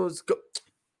McDaniels,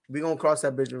 we're gonna cross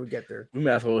that bridge when we get there. We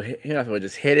might as well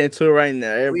just head into it right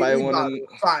now. Everybody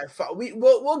fine.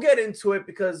 We'll get into it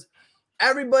because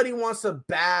everybody wants to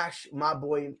bash my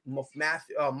boy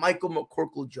Michael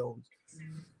McCorkle Jones.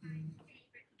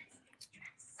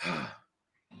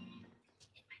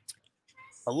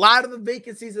 A lot of the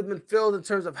vacancies have been filled in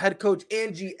terms of head coach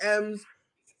and GMs.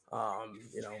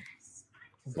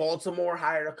 Baltimore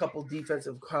hired a couple a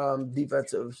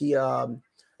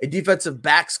defensive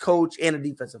backs coach and a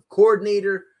defensive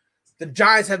coordinator. The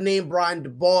Giants have named Brian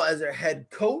DeBall as their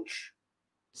head coach.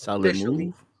 Solid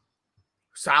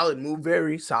move,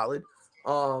 very solid.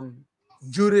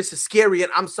 Judas Iscariot,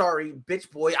 I'm sorry,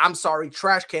 bitch boy. I'm sorry,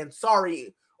 trash can.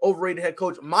 Sorry, overrated head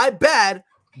coach. My bad.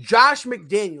 Josh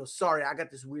McDaniels. Sorry, I got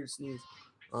this weird sneeze.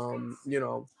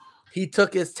 He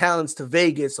took his talents to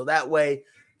Vegas, so that way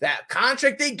that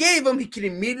contract they gave him, he can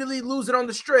immediately lose it on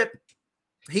the strip.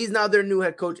 He's now their new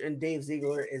head coach, and Dave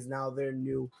Ziegler is now their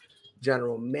new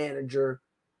general manager.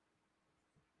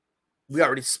 We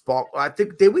already spoke. I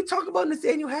think, did we talk about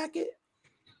Nathaniel Hackett?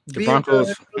 The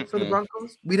Broncos. For the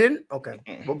Broncos? We didn't? Okay.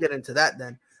 We'll get into that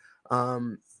then.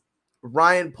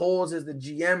 Ryan Poles is the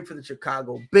GM for the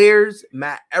Chicago Bears.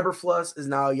 Matt Eberflus is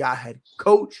now your head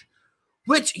coach,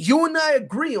 which you and I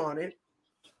agree on it.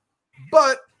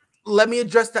 But let me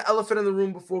address the elephant in the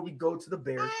room before we go to the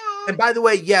Bears. And by the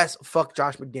way, yes, fuck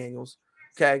Josh McDaniels.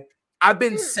 Okay. I've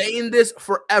been saying this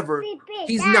forever.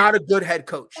 He's not a good head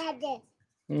coach.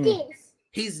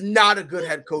 He's not a good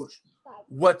head coach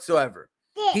whatsoever.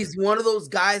 He's one of those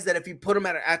guys that if you put him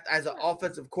as an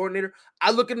offensive coordinator,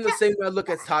 I look at him the same way I look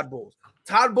at Todd Bowles.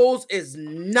 Todd Bowles is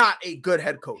not a good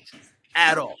head coach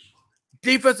at all.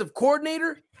 Defensive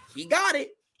coordinator, he got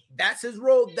it. That's his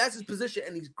role. That's his position,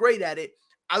 and he's great at it.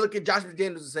 I look at Josh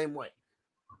McDaniels the same way.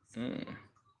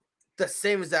 The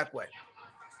same exact way.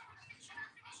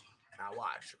 Now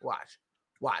watch.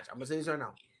 I'm gonna say this right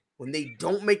now. When they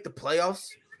don't make the playoffs,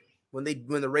 when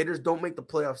the Raiders don't make the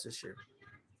playoffs this year,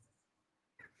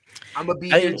 I'm gonna be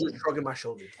here just shrugging my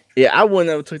shoulders. Yeah, I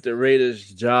wouldn't have took the Raiders'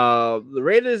 job. The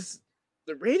Raiders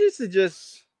are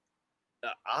just an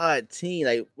odd team.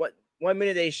 Like, what 1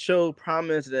 minute they show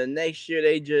promise, and the next year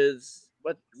they just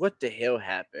what the hell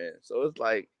happened? So it's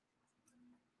like,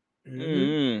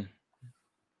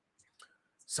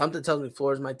 something tells me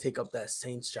Flores might take up that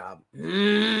Saints job.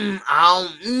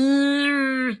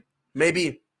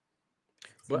 Maybe.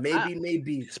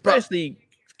 Especially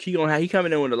he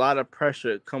coming in with a lot of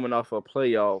pressure coming off a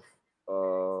playoff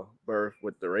berth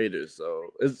with the Raiders.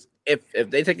 So if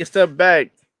they take a step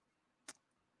back,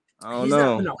 I don't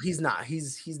know. He's not.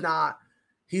 He's not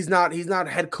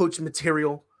head coach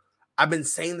material. I've been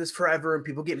saying this forever, and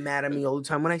people get mad at me all the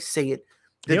time when I say it.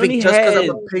 They think just because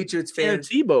I'm a Patriots fan. And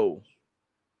Tebow.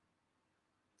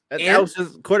 That was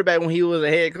his quarterback when he was a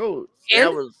head coach.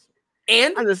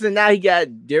 And listen, now he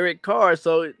got Derek Carr,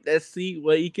 so let's see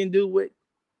what he can do with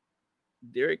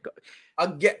Derek Carr.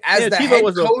 As the Tebow head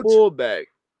was coach, a fullback.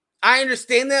 I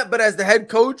understand that, but as the head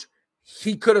coach,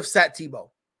 he could have sat Tebow.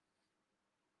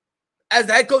 As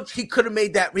the head coach, he could have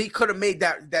made that. He could have made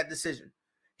that decision.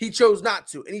 He chose not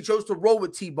to, and he chose to roll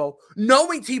with Tebow,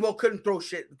 knowing Tebow couldn't throw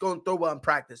well in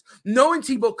practice, knowing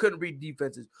Tebow couldn't read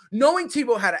defenses, knowing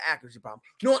Tebow had an accuracy problem,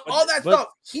 knowing all that stuff.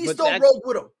 He still rolled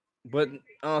with him. But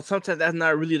sometimes that's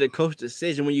not really the coach's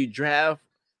decision. When you draft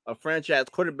a franchise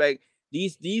quarterback,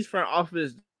 these front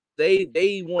office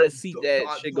they want to see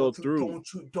that shit go through.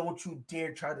 Don't you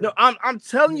dare try to. No, I'm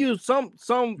telling you, some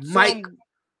Mike.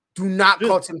 Do not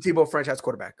call Tim Tebow franchise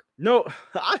quarterback. No,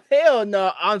 hell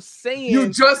no. I'm saying you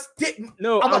just didn't.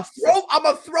 No, I'm gonna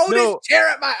throw this chair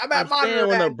at my. I'm saying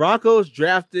when the Broncos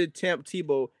drafted Tim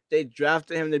Tebow, they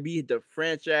drafted him to be the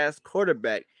franchise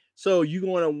quarterback. So you're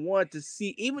gonna want to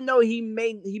see, even though he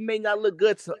may not look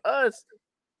good to us,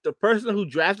 the person who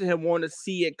drafted him wanted to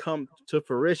see it come to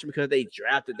fruition because they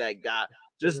drafted that guy.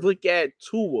 Just look at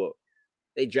Tua.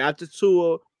 They drafted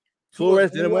Tua.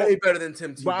 Flores didn't want better than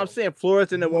Tim Tebow. But I'm saying Flores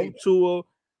didn't want Tua.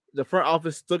 The front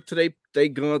office stuck to they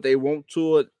guns. They want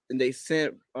Tua, and they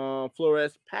sent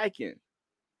Flores packing.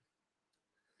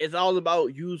 It's all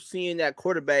about you seeing that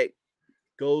quarterback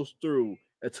goes through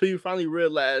until you finally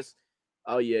realize,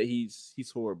 oh yeah, he's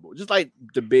horrible. Just like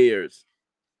the Bears,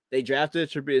 they drafted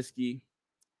Trubisky.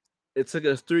 It took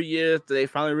us 3 years till they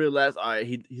finally realized, all right,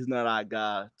 he's not our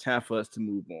guy. Time for us to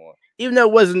move on. Even though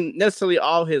it wasn't necessarily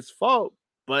all his fault,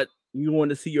 but you want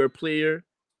to see your player,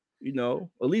 at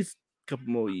least a couple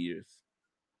more years.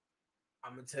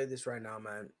 I'm gonna tell you this right now,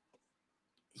 man.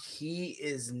 He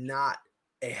is not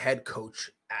a head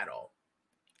coach at all.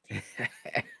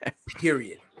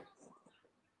 Period.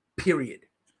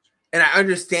 And I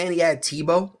understand he had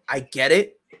Tebow. I get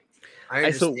it. I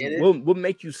understand it. What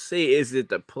make you say? Is it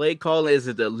the play calling? Is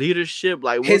it the leadership?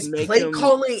 Like his play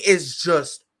calling is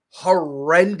just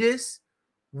horrendous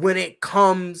when it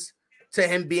comes to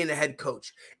him being a head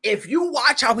coach. If you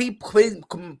watch how he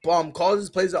calls his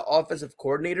plays as an offensive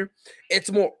coordinator, it's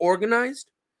more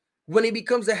organized. When he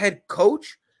becomes a head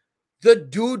coach, the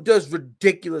dude does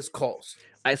ridiculous calls.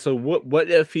 All right, so what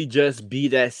if he just be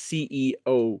that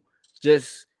CEO?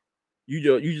 Just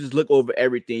you just look over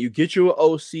everything. You get you an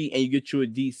OC and you get you a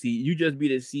DC. You just be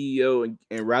the CEO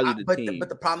and rally the team. But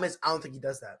the problem is, I don't think he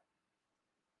does that.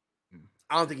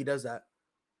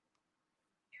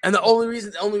 And the only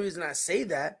reason I say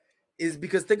that is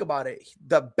because think about it.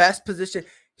 The best position,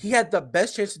 he had the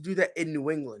best chance to do that in New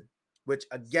England, which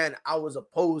again, I was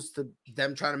opposed to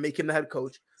them trying to make him the head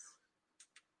coach.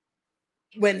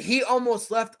 When he almost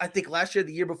left, I think last year,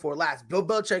 the year before last, Bill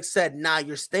Belichick said, nah,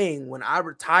 you're staying. When I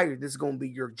retire, this is going to be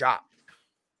your job.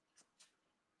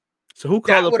 So who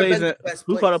called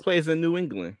the plays in New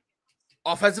England?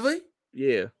 Offensively?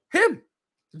 Yeah. Him.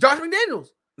 Josh McDaniels.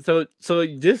 So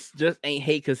this just ain't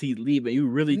hate because he's leaving. You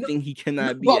really think he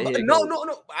cannot be a head coach? No.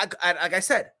 Like I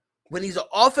said, when he's an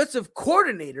offensive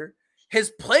coordinator,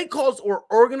 his play calls are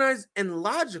organized and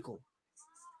logical.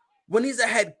 When he's a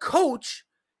head coach,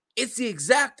 it's the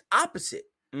exact opposite.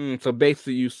 So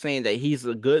basically, you saying that he's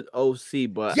a good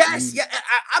OC, but yes,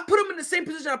 I put him in the same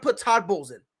position I put Todd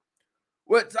Bowles in.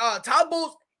 With Todd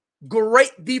Bowles,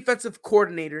 great defensive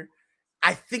coordinator.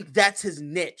 I think that's his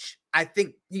niche. I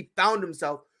think he found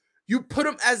himself. You put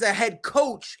him as a head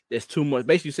coach. It's too much.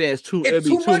 Basically, saying it'd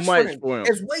be too much for him.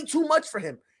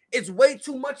 It's way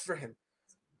too much for him.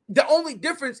 The only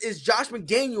difference is Josh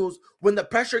McDaniels, when the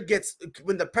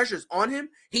pressure's on him,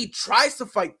 he tries to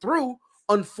fight through.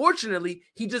 Unfortunately,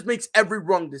 he just makes every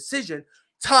wrong decision.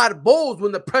 Todd Bowles,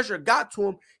 when the pressure got to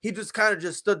him, he just kind of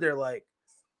just stood there like,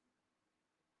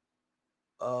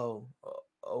 oh,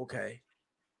 okay.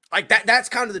 Like that's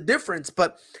kind of the difference.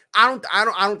 But I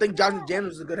don't think Josh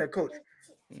McDaniels is a good head coach.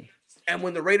 And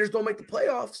when the Raiders don't make the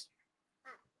playoffs,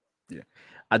 yeah,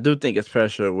 I do think it's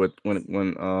pressure when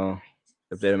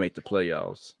if they don't make the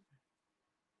playoffs.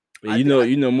 But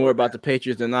you know more about the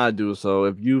Patriots than I do. So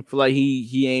if you feel like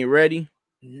he ain't ready,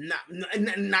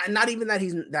 not even that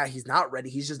he's not ready.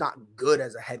 He's just not good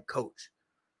as a head coach.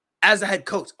 As a head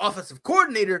coach, offensive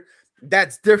coordinator,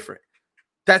 that's different.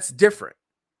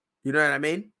 You know what I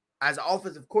mean? As an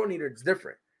offensive coordinator, it's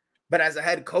different. But as a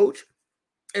head coach,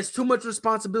 it's too much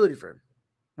responsibility for him.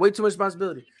 Way too much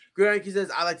responsibility. Greg, he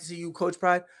says, I like to see you coach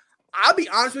Pride. I'll be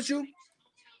honest with you.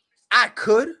 I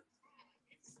could.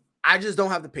 I just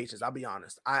don't have the patience. I'll be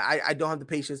honest. I don't have the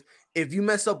patience. If you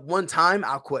mess up one time,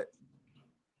 I'll quit.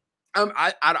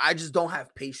 I just don't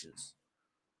have patience,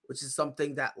 which is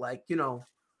something that, like, you know,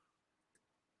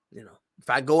 if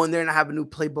I go in there and I have a new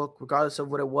playbook, regardless of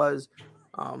what it was,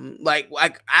 like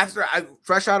after I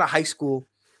fresh out of high school,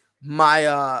 my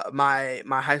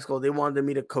high school, they wanted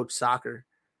me to coach soccer,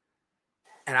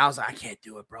 and I was like, I can't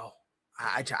do it, bro.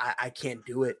 I can't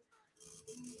do it.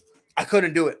 I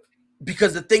couldn't do it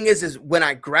because the thing is when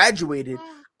I graduated,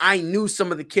 I knew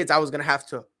some of the kids I was gonna have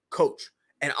to coach,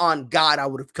 and on God, I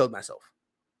would have killed myself.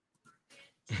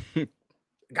 I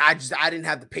didn't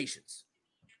have the patience.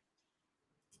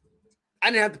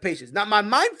 Now my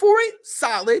mind for it,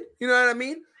 solid. You know what I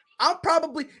mean? I'm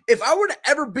probably, if I were to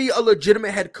ever be a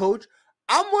legitimate head coach,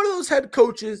 I'm one of those head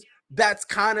coaches that's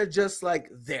kind of just like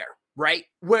there, right?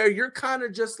 Where you're kind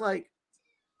of just like,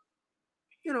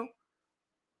 you know,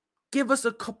 give us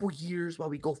a couple years while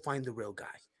we go find the real guy.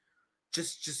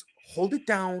 Just hold it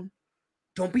down.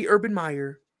 Don't be Urban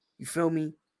Meyer. You feel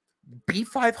me? Be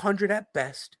 500 at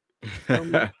best. Feel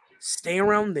me? Stay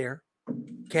around there.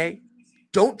 Okay?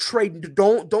 Don't trade.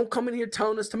 Don't come in here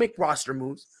telling us to make roster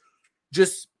moves.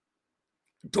 Just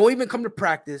Don't even come to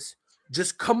practice.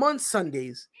 Just come on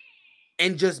Sundays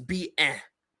and just be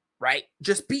right?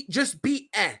 Just be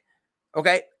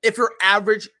okay? If you're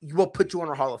average, we'll put you on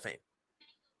our Hall of Fame.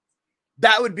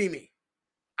 That would be me.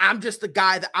 I'm just the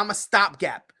guy that I'm a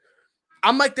stopgap.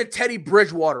 I'm like the Teddy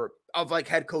Bridgewater of like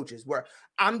head coaches, where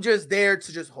I'm just there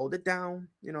to just hold it down,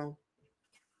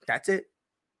 That's it.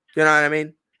 You know what I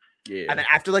mean? Yeah. And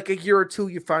after like a year or two,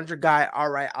 you found your guy. All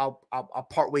right, I'll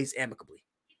part ways amicably.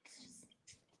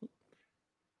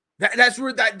 That's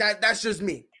just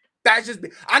me. That's just me.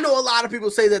 I know a lot of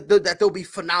people say that they'll be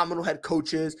phenomenal head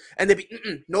coaches, and they'll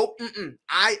be nope.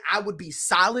 I would be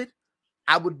solid.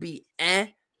 I would be at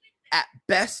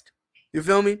best. You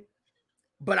feel me?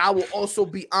 But I will also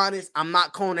be honest. I'm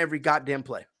not calling every goddamn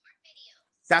play.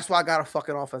 That's why I got a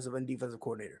fucking offensive and defensive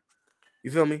coordinator. You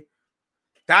feel me?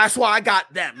 That's why I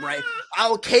got them, right?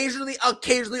 I'll occasionally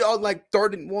on like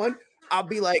 3rd and 1, I'll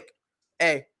be like,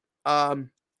 hey, so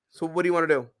what do you want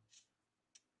to do?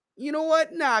 You know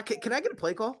what? Nah, can I get a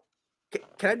play call?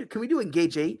 Can we do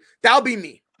engage 8? That'll be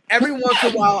me. Every once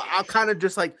in a while, I'll kind of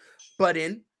just like butt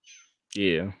in.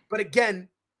 Yeah. But again,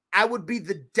 I would be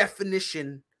the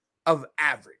definition of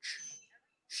average.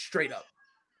 Straight up.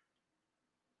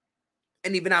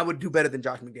 And even I would do better than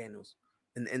Josh McDaniels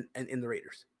in the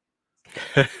Raiders.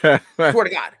 Swear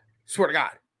to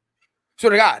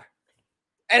God.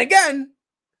 And again,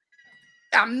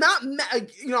 I'm not,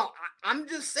 I'm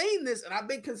just saying this, and I've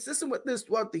been consistent with this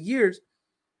throughout the years.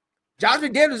 Josh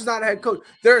McDaniels is not a head coach.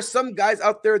 There are some guys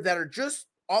out there that are just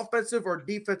offensive or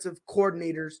defensive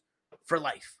coordinators for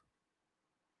life.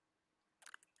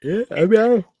 Yeah, I mean,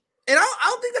 and I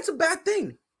don't think that's a bad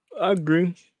thing. I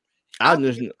agree. I don't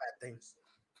think it's a bad thing.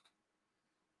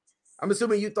 I'm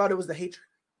assuming you thought it was the hatred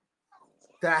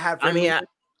that I have. For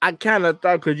I kind of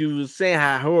thought because you was saying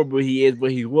how horrible he is,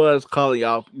 but he was calling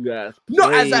y'all you guys. No,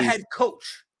 as a head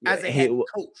coach. As a head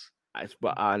coach.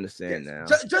 I understand now.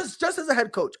 Just as a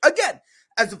head coach. Again,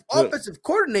 as an offensive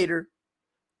coordinator,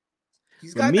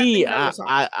 he's got me.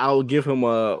 I'll give him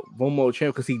one more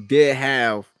chance because he did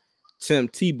have Tim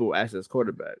Tebow as his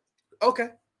quarterback. Okay,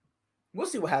 we'll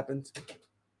see what happens.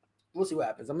 I'm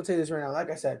gonna tell you this right now.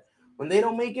 Like I said, when they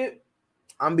don't make it,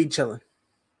 I'm be chilling.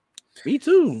 Me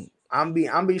too. I'm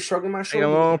be shrugging my shoulders.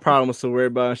 I got my own problems to worry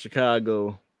about in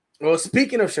Chicago. Well,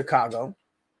 speaking of Chicago,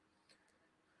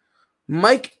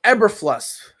 Mike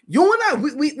Eberflus, you and I,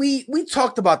 we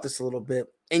talked about this a little bit,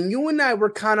 and you and I were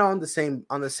kind of on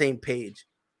the same page.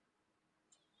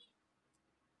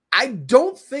 I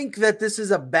don't think that this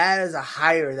is as bad as a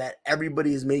hire that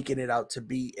everybody is making it out to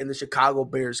be in the Chicago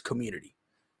Bears community.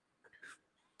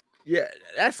 Yeah,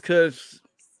 that's because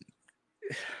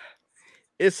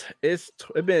it's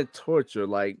been torture.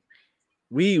 Like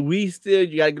we still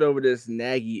you gotta get over this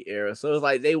Nagy era. So it's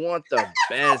like they want the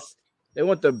best. They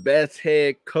want the best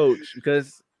head coach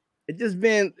because it's just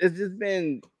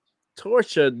been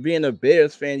torture being a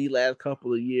Bears fan these last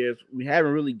couple of years. We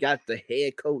haven't really got the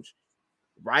head coach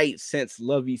right since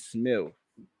Lovie Smith.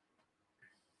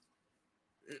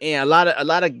 And a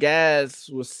lot of guys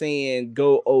were saying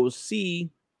go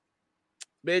OC,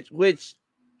 which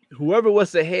whoever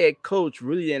was the head coach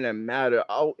really didn't matter.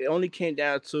 It only came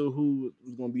down to who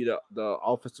was going to be the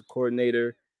offensive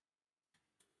coordinator.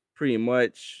 Pretty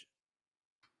much,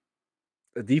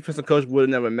 a defensive coach would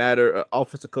never matter. An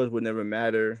offensive coach would never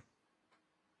matter.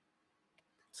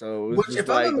 So, if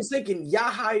I'm not mistaken, y'all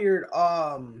hired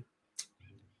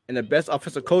and the best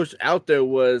offensive coach out there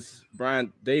was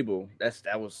Brian Daboll.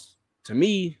 That was to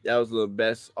me, that was the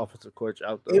best offensive coach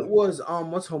out there. It was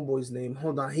what's homeboy's name?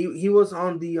 Hold on. He was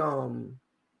on the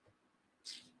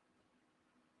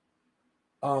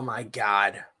oh my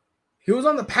god. He was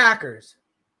on the Packers.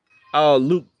 Oh,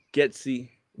 Luke Getsy.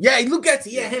 Yeah, Luke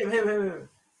Getsy. Yeah, him.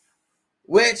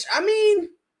 Which I mean,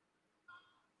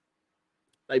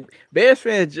 like Bears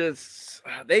fans just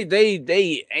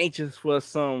they anxious for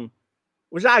some,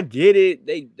 which I get it.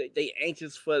 They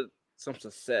anxious for some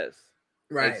success.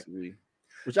 Right. Basically.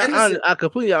 Which I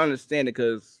completely understand it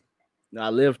because I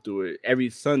lived through it every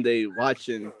Sunday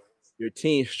watching your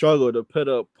team struggle to put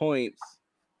up points.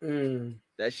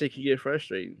 That shit can get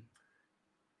frustrating.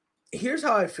 Here's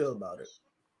how I feel about it.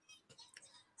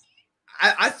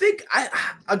 I think I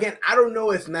don't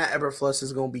know if Matt Eberflus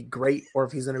is going to be great or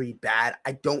if he's going to be bad.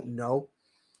 I don't know.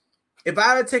 If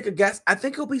I had to take a guess, I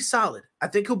think he'll be solid. I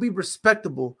think he'll be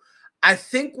respectable. I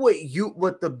think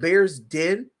what the Bears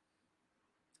did,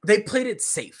 they played it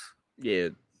safe. Yeah.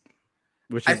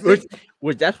 Which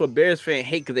that's what Bears fans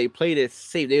hate because they played it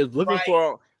safe. They was looking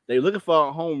for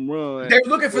a home run. They're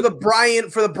looking for the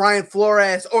Brian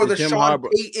Flores or the Sean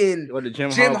Payton or the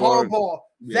Jim Harbaugh.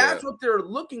 Yeah. That's what they're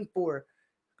looking for.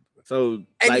 So,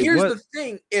 And like, here's the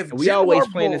thing: if we Jim always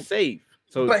Harbaugh, playing it safe.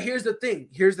 So, but here's the thing: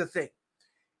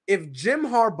 if Jim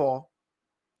Harbaugh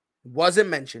wasn't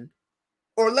mentioned,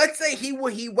 or let's say he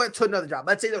went to another job.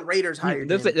 Let's say the Raiders hired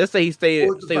him. let's say he stay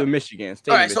with Michigan.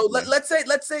 All right, so let's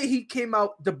say he came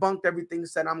out, debunked everything,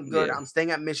 said I'm good. Yeah. I'm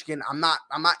staying at Michigan. I'm not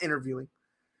interviewing.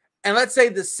 And let's say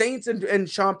the Saints and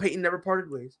Sean Payton never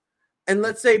parted ways. And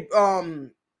let's say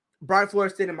Brian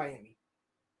Flores stayed in Miami.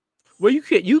 Well,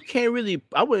 you can't really.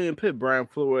 I wouldn't put Brian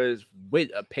Flores with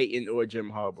a Payton or Jim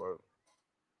Harbaugh.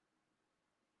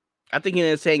 I think he's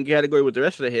in the same category with the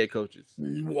rest of the head coaches.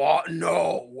 What?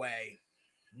 No way.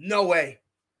 No way.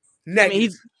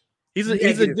 Negative. I mean,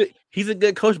 he's a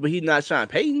good coach, but he's not Sean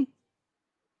Payton.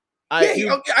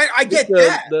 I get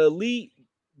that. The elite.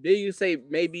 Then you say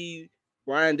maybe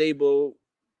Brian Dable,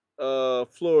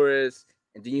 Flores,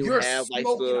 and then you're have like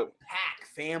the pack,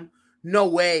 fam. No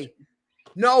way.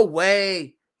 No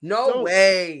way.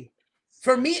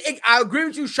 For me, I agree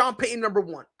with you, Sean Payton, number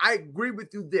one. I agree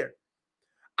with you there.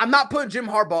 I'm not putting Jim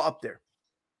Harbaugh up there.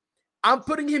 I'm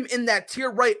putting him in that tier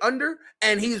right under,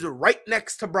 and he's right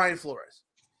next to Brian Flores.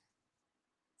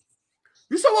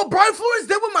 You saw what Brian Flores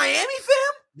did with Miami,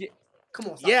 fam? Yeah. Come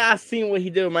on. Yeah, I seen what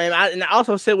he did with Miami. And I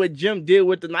also said what Jim did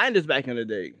with the Niners back in the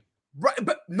day. Right,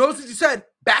 but notice what you said,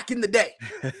 back in the day.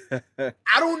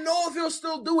 I don't know if he'll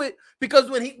still do it, because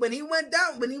when he went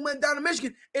down to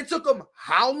Michigan, it took him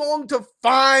how long to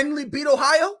finally beat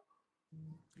Ohio?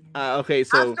 Okay,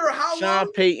 so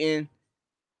Sean Payton,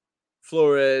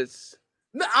 Flores.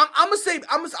 No,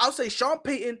 I'll say Sean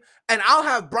Payton, and I'll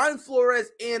have Brian Flores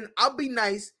in. I'll be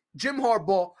nice. Jim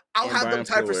Harbaugh, I'll have them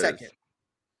tied for second.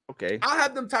 Okay, I'll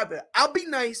have them tied for. I'll be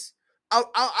nice.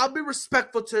 I'll be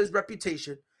respectful to his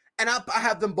reputation, and I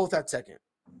have them both at second.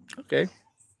 Okay,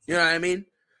 you know what I mean.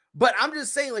 But I'm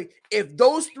just saying, like, if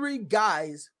those three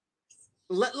guys,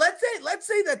 let's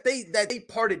say that they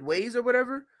parted ways or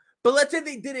whatever, but let's say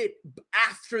they did it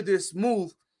after this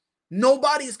move.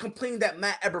 Nobody's complaining that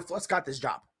Matt Eberflus got this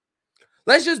job.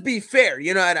 Let's just be fair.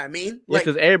 You know what I mean? Yeah,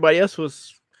 because everybody else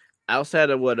was outside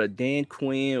of a Dan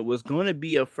Quinn was going to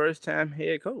be a first-time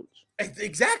head coach.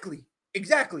 Exactly.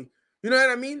 You know what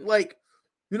I mean? Like,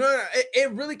 you know,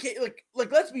 it really can't. Like.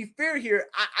 Let's be fair here.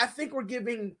 I think we're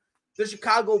giving the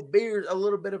Chicago Bears a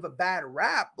little bit of a bad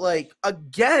rap. Like,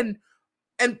 again,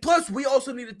 and plus we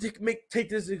also need to take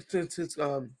this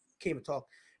into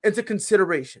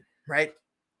consideration, right?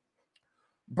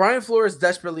 Brian Flores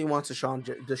desperately wants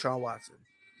Deshaun Watson.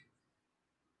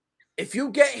 If you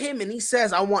get him and he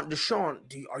says, I want Deshaun,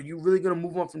 are you really going to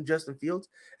move on from Justin Fields?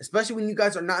 Especially when you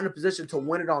guys are not in a position to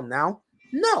win it all now?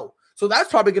 No. So that's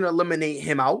probably going to eliminate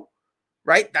him out,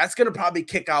 right? That's going to probably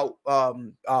kick out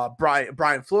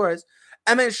Brian Flores.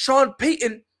 And then Sean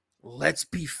Payton, let's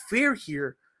be fair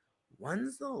here.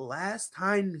 When's the last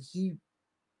time he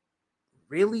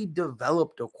really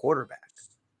developed a quarterback?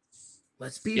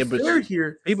 Let's be fair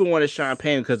here. People wanted Sean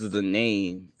Payton because of the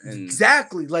name.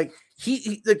 Exactly. Like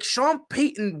he like Sean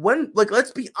Payton,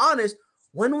 let's be honest,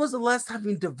 when was the last time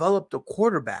he developed a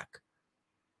quarterback?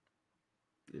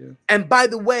 Yeah. And by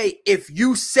the way, if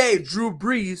you say Drew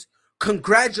Brees,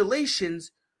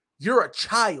 congratulations, you're a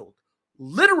child.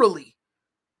 Literally,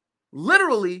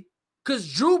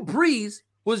 because Drew Brees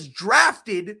was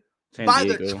drafted by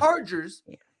the Chargers,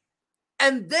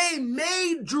 and they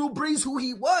made Drew Brees who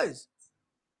he was.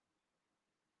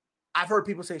 I've heard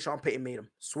people say Sean Payton made him.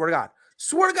 Swear to God,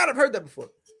 I've heard that before.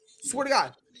 Swear to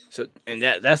God. So, and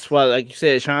that's why, like you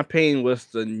said, Sean Payton was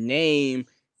the name,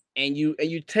 and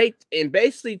you take, and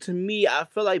basically to me, I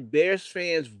feel like Bears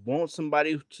fans want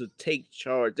somebody to take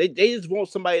charge. They just want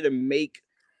somebody to make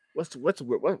what's the word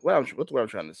I'm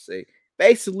trying to say.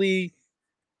 Basically,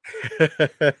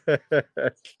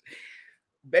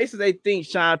 they think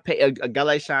Sean Payton, a guy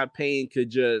like Sean Payton, could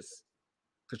just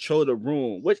control the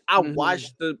room, which I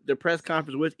watched the press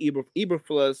conference with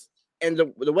Eberflus, and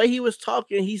the way he was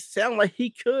talking, he sounded like he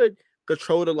could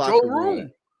control the locker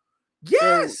room.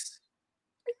 Yes. So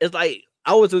it's like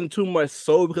I wasn't too much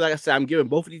sold because, like I said, I'm giving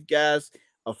both of these guys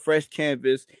a fresh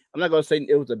canvas. I'm not going to say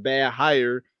it was a bad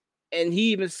hire. And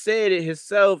he even said it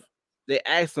himself. They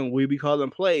asked him, will you be calling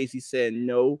plays? He said,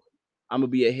 no, I'm going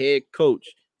to be a head coach.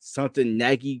 Something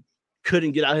Nagy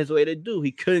couldn't get out his way to do.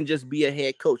 He couldn't just be a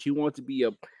head coach. He wanted to be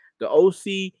the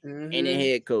OC and a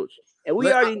head coach. And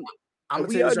we already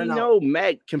know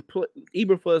Matt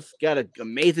Eberflus got an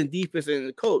amazing defense and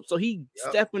a coach. So he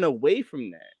stepping away from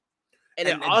that. And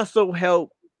it also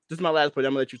helped. This is my last point.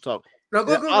 I'm going to let you talk. No,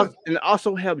 go. And it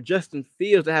also helped Justin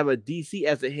Fields to have a DC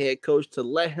as a head coach to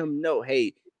let him know,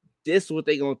 hey, this is what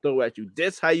they're going to throw at you.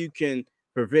 This is how you can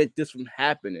prevent this from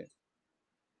happening.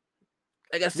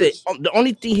 Like I said, the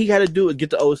only thing he got to do is get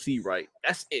the OC right.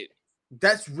 That's it.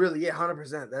 That's really it,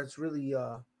 100%. That's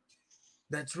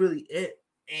really it.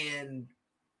 And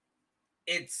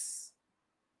it's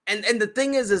and the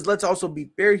thing is let's also be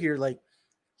fair here.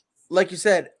 Like you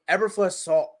said, Eberflus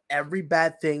saw every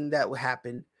bad thing that would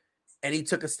happen, and he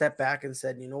took a step back and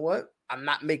said, "You know what? I'm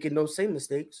not making those same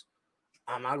mistakes.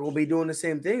 I'm not going to be doing the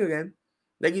same thing again."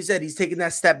 Like you said, he's taking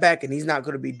that step back, and he's not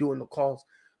going to be doing the calls.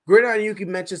 Gridiron Yuki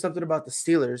mentioned something about the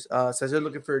Steelers. Says they're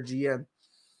looking for a GM.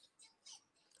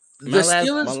 My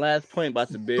last point about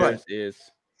the Bears is,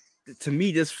 to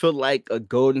me, this felt like a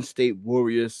Golden State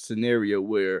Warriors scenario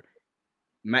where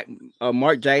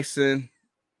Mark Jackson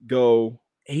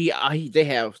they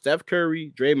have Steph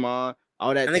Curry, Draymond,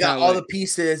 all that, and they talent. got all the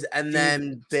pieces, and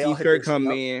then they all Steve Kerr come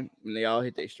in, and they all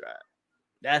hit their stride.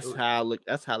 That's how I look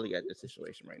at the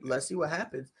situation right now. Let's see what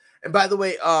happens. And by the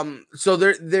way, so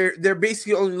they're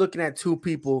basically only looking at 2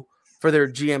 people for their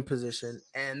GM position,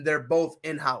 and they're both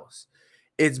in house.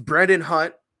 It's Brendan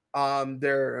Hunt,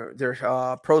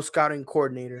 their pro scouting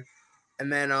coordinator,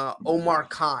 and then Omar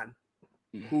Khan,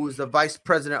 who is the vice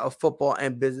president of football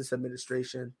and business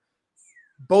administration.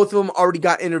 Both of them already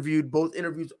got interviewed. Both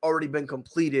interviews already been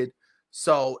completed.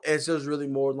 So it's just really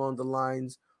more along the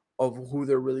lines of who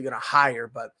they're really going to hire.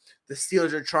 But the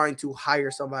Steelers are trying to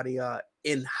hire somebody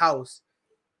in-house.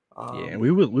 And we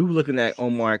were looking at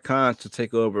Omar Khan to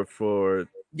take over for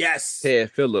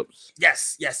Ted Phillips.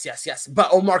 Yes.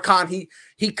 But Omar Khan,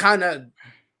 he kind of,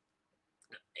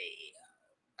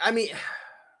 I mean,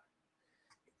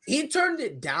 he turned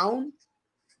it down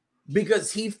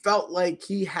because he felt like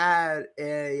he had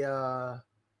it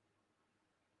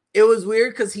was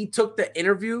weird because he took the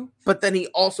interview, but then he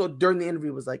also during the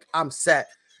interview was like, "I'm set."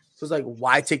 So it's like,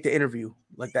 why take the interview?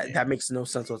 Like that makes no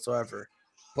sense whatsoever.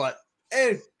 But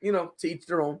to each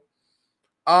their own.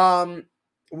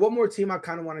 One more team I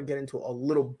kind of want to get into a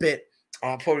little bit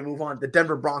before we move on. The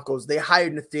Denver Broncos. They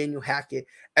hired Nathaniel Hackett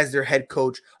as their head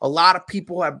coach. A lot of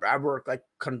people were like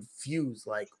confused,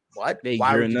 like, what?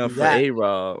 Why would you do that? For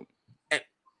A-Rob.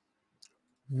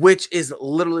 Which is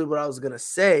literally what I was going to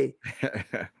say.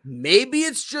 Maybe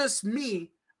it's just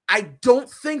me. I don't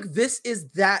think this is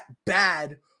that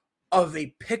bad of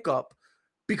a pickup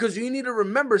because you need to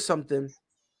remember something.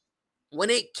 When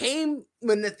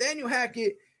Nathaniel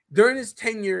Hackett, during his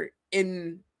tenure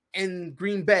in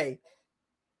Green Bay,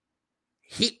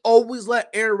 he always let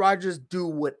Aaron Rodgers do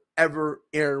whatever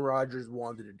Aaron Rodgers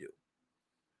wanted to do.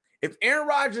 If Aaron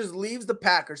Rodgers leaves the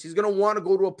Packers, he's going to want to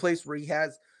go to a place where he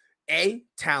has A,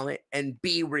 talent, and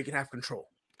B, where he can have control.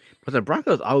 But the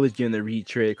Broncos always getting the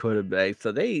retread quarterback,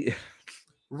 so they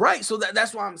right. So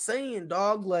that's what I'm saying,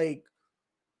 dog. Like,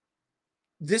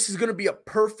 this is going to be a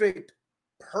perfect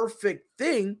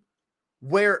thing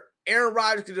where Aaron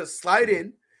Rodgers can just slide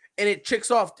in and it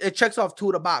checks off 2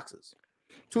 of the boxes.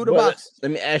 2 of the boxes.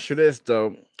 Let me ask you this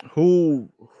though: who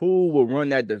will run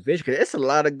that division? Because it's a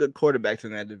lot of good quarterbacks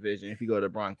in that division. If you go to the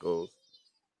Broncos.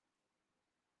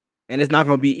 And it's not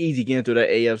going to be easy getting through the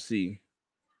AFC.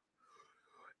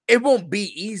 It won't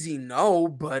be easy, no.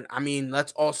 But I mean,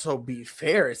 let's also be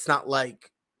fair. It's not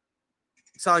like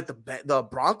the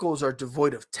Broncos are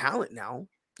devoid of talent now.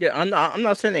 Yeah, I'm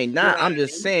not saying they not. I'm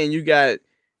just saying you got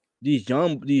these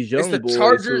young boys.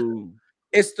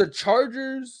 It's the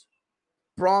Chargers,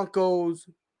 Broncos,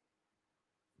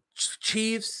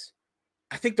 Chiefs.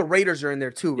 I think the Raiders are in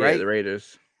there too, right? Yeah, the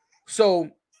Raiders. So.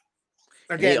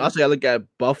 Again, also got to look at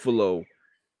Buffalo,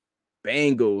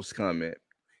 Bengals coming.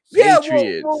 Yeah,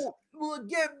 Patriots. well,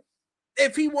 again,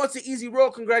 if he wants an easy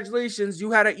road, congratulations.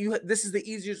 This is the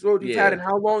easiest road you've had in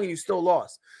how long, and you still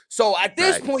lost. So at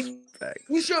this point,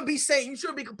 you shouldn't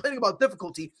be complaining about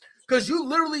difficulty because you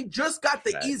literally just got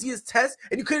the easiest test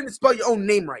and you couldn't even spell your own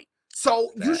name right. So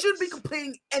you shouldn't be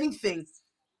complaining anything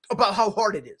about how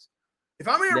hard it is. If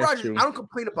I'm Aaron Rodgers, I don't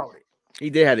complain about it. He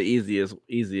did have the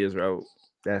easiest road.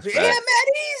 That's mad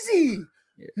easy.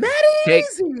 Yeah. Mad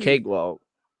easy. Cakewalk.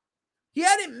 He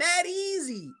had it mad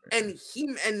easy, and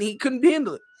he couldn't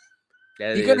handle it.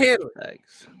 He couldn't handle it.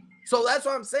 Thanks. So that's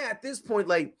what I'm saying. At this point,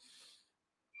 like,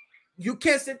 you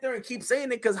can't sit there and keep saying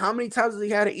it because how many times has he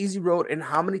had an easy road, and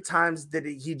how many times did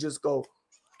he just go?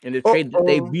 And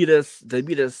they beat us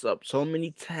up so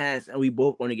many times, and we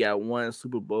both only got 1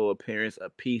 Super Bowl appearance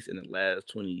apiece in the last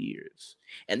 20 years.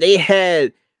 And they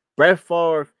had Brett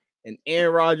Favre and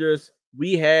Aaron Rodgers.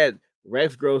 We had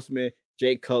Rex Grossman,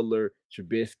 Jake Cutler,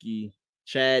 Trubisky,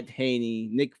 Chad Haney,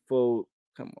 Nick Foles.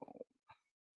 Come on.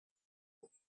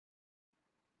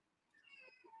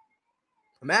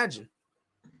 Imagine.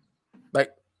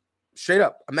 Like, straight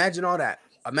up. Imagine all that.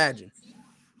 Imagine.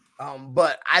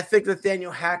 But I think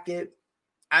Nathaniel Hackett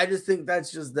I just think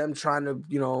that's just them trying to,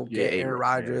 get Aaron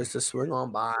Rodgers to swing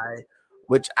on by,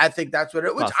 which I think that's what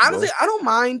it. Which honestly, I don't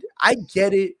mind. I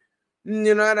get it.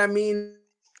 You know what I mean?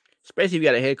 Especially if you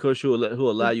got a head coach who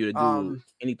allow you to do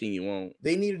anything you want.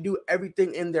 They need to do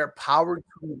everything in their power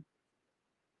to.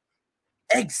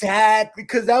 Exactly,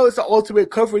 because that was the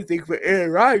ultimate comfort thing for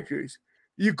Aaron Rodgers.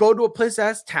 You go to a place that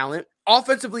has talent,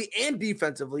 offensively and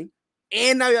defensively,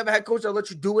 and now you have a head coach that lets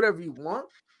you do whatever you want.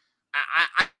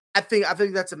 I think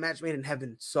that's a match made in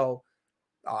heaven. So,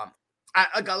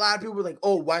 like a lot of people are like,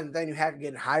 "Oh, why didn't Daniel Hackett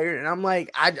get hired?" And I'm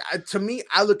like, to me,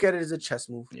 I look at it as a chess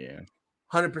move. Yeah,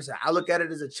 100%. I look at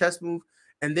it as a chess move,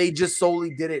 and they just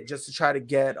solely did it just to try to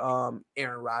get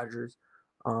Aaron Rodgers.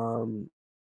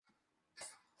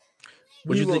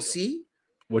 We will see.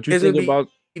 What you think about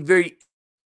very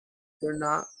or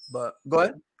not? But go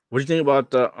ahead. What do you think about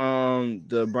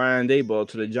the Brian Daboll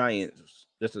to the Giants?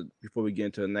 Before we get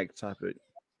into the next topic.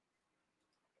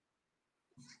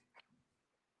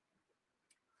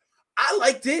 I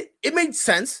liked it. It made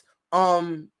sense.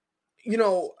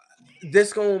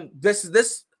 This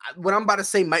what I'm about to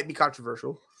say might be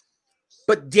controversial,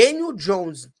 but Daniel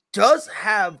Jones does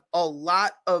have a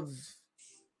lot of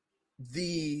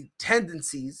the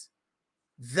tendencies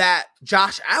that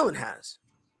Josh Allen has.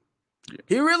 Yeah.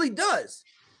 He really does.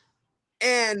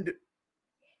 And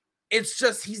it's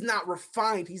just he's not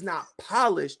refined, he's not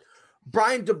polished.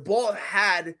 Brian Daboll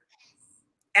had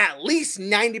at least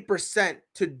 90%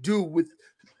 to do with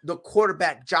the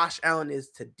quarterback Josh Allen is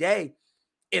today.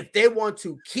 If they want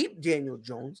to keep Daniel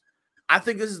Jones, I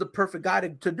think this is the perfect guy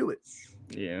to do it.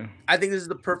 Yeah. I think this is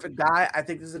the perfect guy. I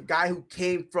think this is a guy who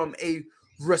came from a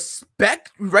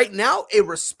respectable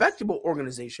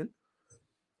organization.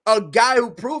 A guy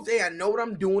who proved, hey, I know what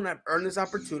I'm doing. I've earned this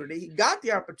opportunity. He got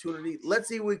the opportunity. Let's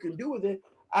see what we can do with it.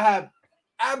 I have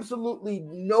absolutely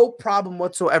no problem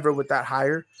whatsoever with that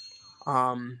hire.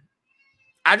 I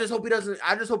just hope he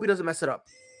doesn't mess it up.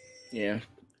 Yeah.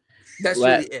 That's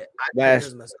really it.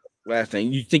 Last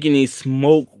thing. You think he needs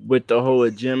smoke with the whole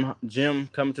Jim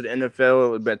coming to the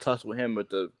NFL? It better tussle with him with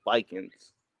the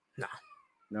Vikings.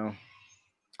 No.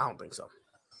 I don't think so.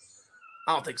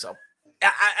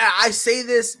 I say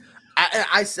this.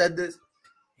 I said this.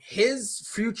 His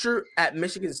future at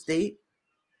Michigan State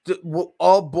will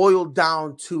all boil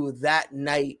down to that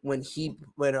night when he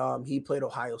played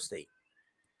Ohio State.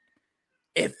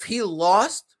 If he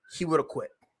lost, he would have quit.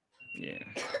 Yeah,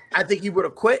 I think he would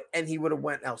have quit and he would have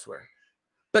went elsewhere.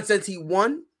 But since he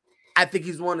won, I think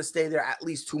he's willing to stay there at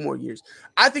least 2 more years.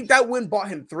 I think that win bought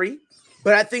him 3,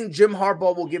 but I think Jim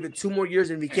Harbaugh will give it 2 more years,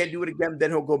 and if he can't do it again,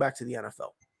 then he'll go back to the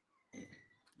NFL.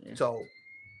 Yeah. So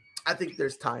I think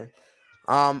there's time.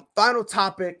 Final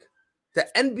topic: the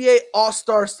NBA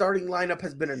All-Star starting lineup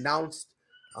has been announced.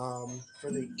 For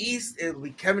the East, it will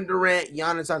be Kevin Durant,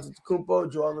 Giannis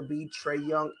Antetokounmpo, Joel Embiid, Trae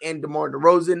Young, and DeMar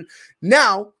DeRozan.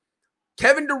 Now,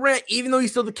 Kevin Durant, even though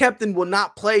he's still the captain, will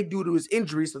not play due to his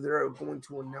injury, so they're going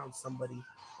to announce somebody.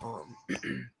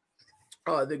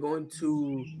 They're going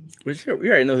to. We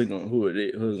already know who's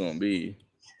going to be.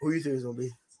 Who do you think is going to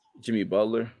be? Jimmy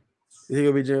Butler. You think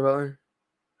it'll be Jimmy Butler?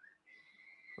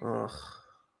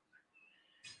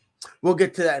 We'll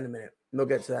get to that in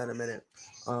a minute.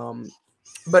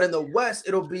 But in the West,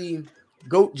 it'll be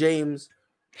Goat James,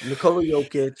 Nikola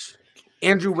Jokic,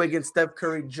 Andrew Wiggins, Steph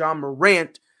Curry, John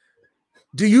Morant.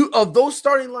 Of those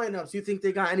starting lineups, you think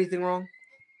they got anything wrong?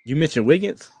 You mentioned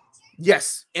Wiggins?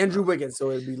 Yes, Andrew Wiggins.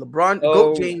 So it'd be LeBron,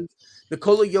 Goat James,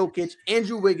 Nikola Jokic,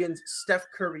 Andrew Wiggins, Steph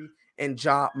Curry, and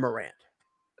John Morant.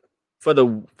 For the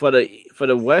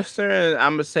Western,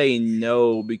 I'm gonna say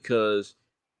no, because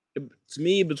to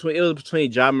me it was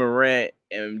between John Morant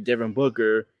and Devin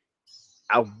Booker.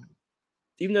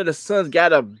 Even though the Suns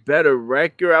got a better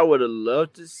record, I would have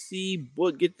loved to see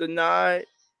Book get the nod.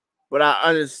 But I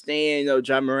understand,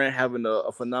 John Morant having a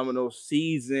phenomenal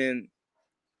season.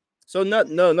 So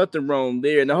nothing wrong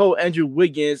there. And the whole Andrew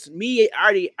Wiggins,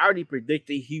 I already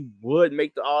predicted he would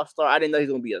make the All-Star. I didn't know he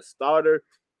was gonna be a starter.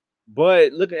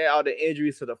 But looking at all the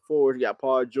injuries to the forwards, you got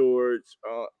Paul George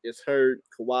is hurt,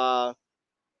 Kawhi.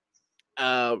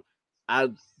 I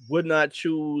would not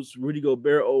choose Rudy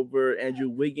Gobert over Andrew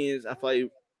Wiggins. I feel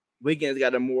like Wiggins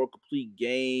got a more complete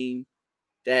game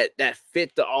that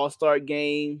fit the All-Star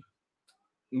game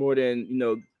more than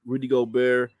Rudy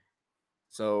Gobert.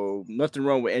 So nothing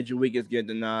wrong with Andrew Wiggins getting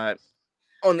the nod.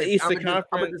 On the Eastern Conference,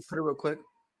 I'm gonna just put it real quick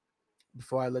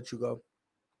before I let you go.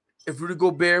 If Rudy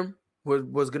Gobert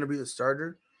was gonna be the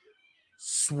starter,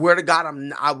 swear to God,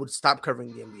 I would stop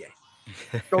covering the NBA.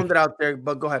 Throwing that out there,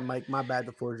 but go ahead, Mike. My bad.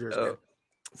 The floor is yours.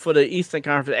 For the Eastern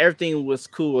Conference, everything was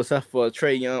cool except for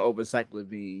Trae Young over Zach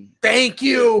LaVine. Thank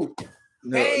you.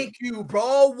 Thank you,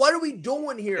 bro. What are we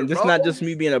doing here, and this bro? not just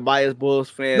me being a biased Bulls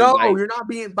fan. No, like, you're not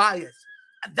being biased.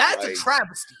 That's a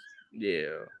travesty.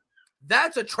 Yeah.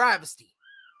 That's a travesty.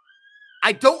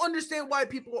 I don't understand why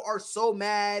people are so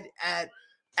mad at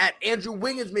Andrew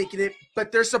Wiggins making it,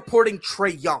 but they're supporting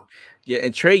Trae Young. Yeah,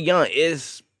 and Trae Young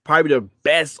is probably the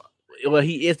best. Well,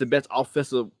 he is the best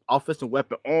offensive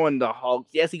weapon on the Hawks.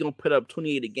 Yes, he's gonna put up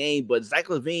 28 a game, but Zach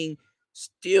LaVine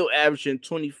still averaging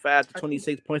 25 to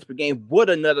 26 points per game with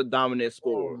another dominant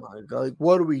score. Oh my god, like,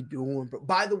 what are we doing? But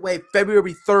by the way,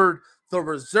 February 3rd, the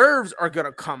reserves are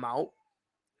gonna come out,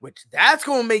 which that's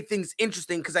gonna make things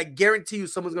interesting because I guarantee you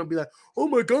someone's gonna be like, "Oh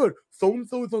my god, so and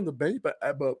so is on the bench, but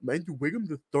Andrew Wiggins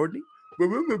is starting."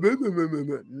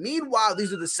 Meanwhile,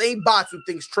 these are the same bots who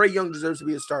thinks Trae Young deserves to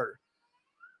be a starter.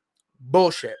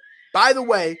 Bullshit. By the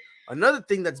way, another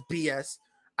thing that's BS.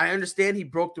 I understand he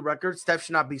broke the record. Steph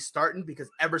should not be starting because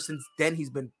ever since then he's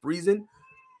been freezing.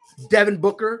 Devin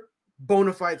Booker,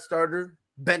 bona fide starter,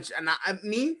 bench. And I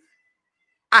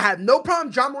have no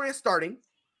problem John Morant starting.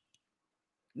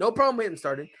 No problem with him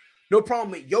starting. No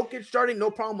problem with Jokic starting. No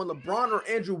problem with LeBron or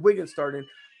Andrew Wiggins starting.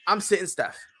 I'm sitting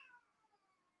Steph.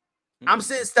 I'm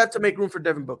sitting Steph to make room for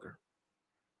Devin Booker.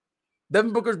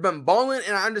 Devin Booker's been balling,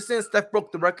 and I understand Steph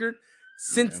broke the record.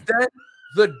 Since then,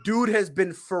 the dude has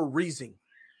been freezing.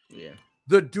 Yeah.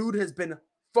 The dude has been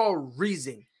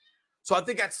freezing. So I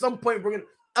think at some point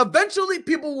eventually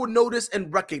people will notice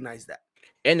and recognize that.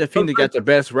 And the Phoenix got the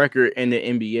best record in the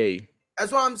NBA.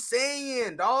 That's what I'm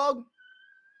saying, dog.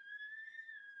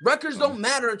 Records don't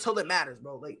matter until it matters,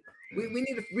 bro. Like we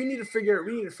need to figure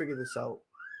this out.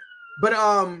 But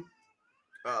all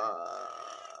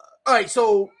right,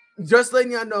 so just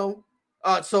letting y'all know,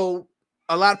 so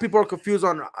a lot of people are confused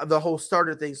on the whole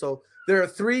starter thing. So there are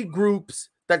 3 groups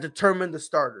that determine the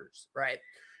starters, right?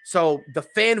 So the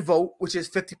fan vote, which is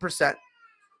 50%,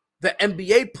 the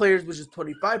NBA players, which is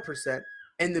 25%,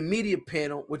 and the media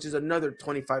panel, which is another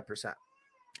 25%.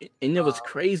 And it was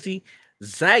crazy.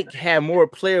 Zach had more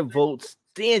player votes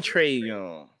than Trae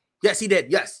Young. Yes, he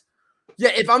did. Yes. Yeah,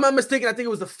 if I'm not mistaken, I think it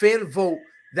was the fan vote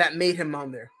that made him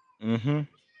on there. Mm-hmm.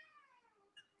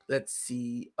 Let's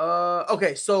see.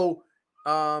 Okay, so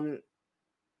I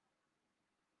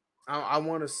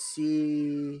want to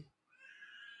see.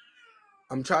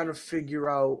 I'm trying to figure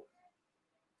out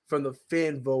from the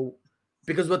fan vote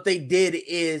because what they did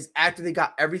is after they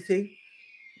got everything,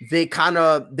 they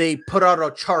put out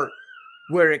a chart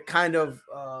where it kind of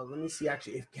let me see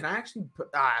actually. Can I actually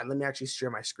let me actually share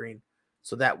my screen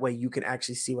so that way you can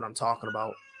actually see what I'm talking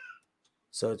about.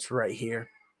 So it's right here.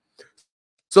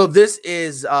 So this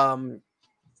is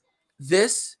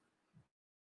this.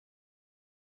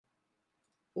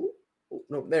 Oh,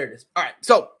 no, there it is. All right.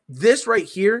 So this right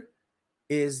here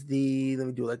is let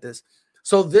me do it like this.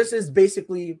 So this is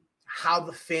basically how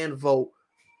the fan vote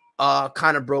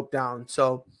kind of broke down.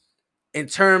 So in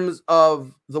terms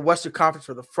of the Western Conference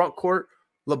for the front court,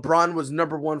 LeBron was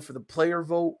number 1 for the player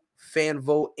vote, fan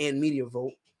vote, and media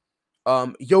vote.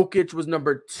 Jokic was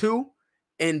number 2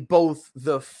 in both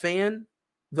the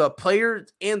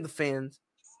players and the fans,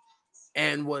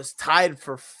 and was tied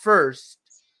for first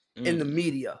in the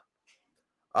media.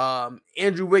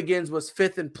 Andrew Wiggins was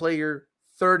 5th in player,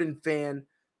 3rd in fan,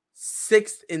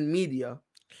 6th in media.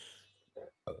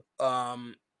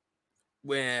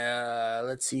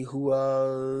 Let's see who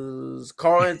was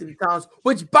Karl Anthony Towns,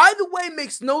 which by the way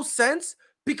makes no sense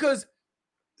because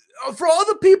for all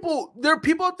the people, there are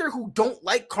people out there who don't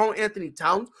like Karl Anthony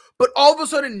Towns, but all of a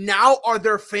sudden now are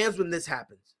their fans when this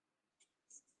happens.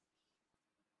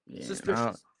 Yeah,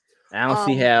 suspicious. I don't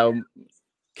see how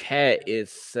Cat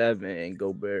is 7 and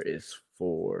Gobert is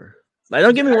 4. Like,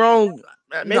 don't get me wrong.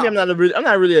 Maybe I'm not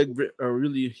really a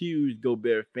really huge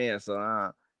Gobert fan. So,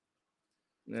 why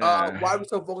are we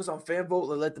so focused on fan vote?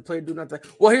 Let the player do nothing.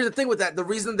 Well, here's the thing with that. The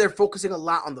reason they're focusing a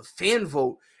lot on the fan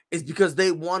vote is because they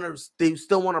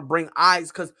still want to bring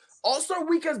eyes. Because All-Star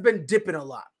Week has been dipping a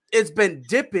lot. It's been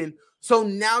dipping. So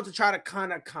now to try to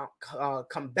kind of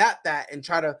combat that and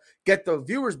try to get the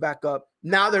viewers back up,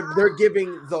 now they're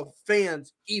giving the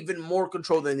fans even more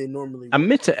control than they normally would. I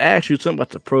meant to ask you something about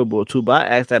the Pro Bowl too, but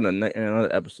I asked that in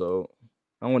another episode.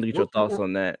 I want to get your thoughts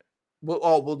on that.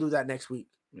 We'll do that next week.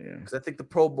 Yeah, because I think the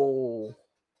Pro Bowl.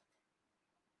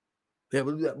 Yeah,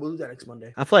 we'll do that. We'll do that next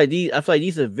Monday. I feel like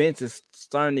these events is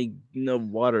starting to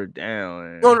water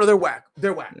down. No, they're whack.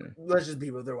 They're whack. Yeah. Let's just be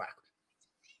real. They're whack.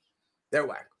 They're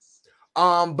whack.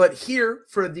 But here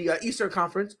for the Eastern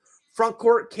Conference, front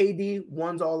court, KD,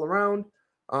 ones all around.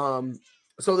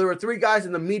 So there were 3 guys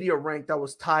in the media rank that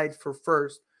was tied for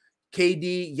first: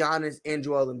 KD, Giannis, and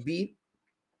Joel Embiid.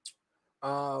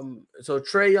 So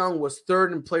Trae Young was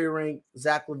third in player rank.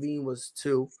 Zach LaVine was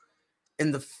 2.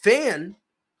 In the fan,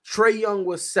 Trae Young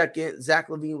was second. Zach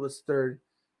LaVine was third.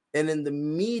 And in the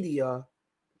media,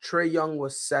 Trae Young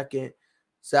was second.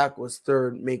 Zach was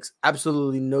third. Makes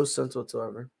absolutely no sense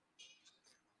whatsoever.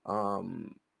 The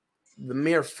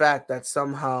mere fact that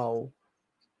somehow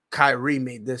Kyrie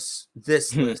made this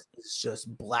list is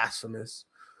just blasphemous.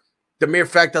 The mere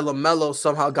fact that LaMelo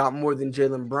somehow got more than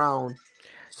Jaylen Brown.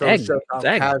 So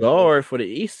that guard for the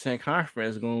Eastern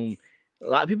Conference a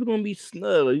lot of people gonna be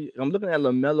snug. I'm looking at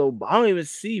LaMelo, but I don't even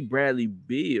see Bradley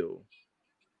Beal.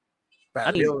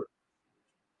 Beal.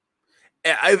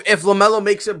 If LaMelo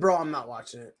makes it, bro, I'm not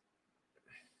watching it.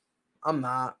 I'm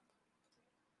not.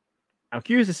 I'm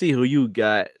curious to see who you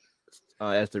got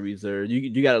as the reserve.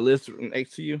 You got a list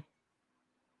next to you?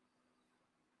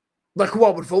 Like who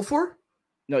I would vote for?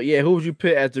 No, yeah. Who would you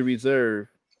pick as the reserve?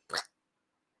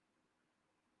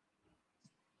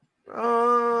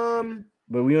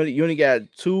 But you only got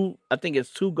 2. I think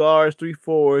it's 2 guards, 3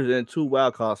 forwards, and 2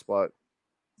 wild card spots.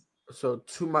 So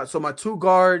my 2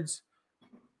 guards,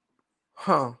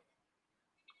 For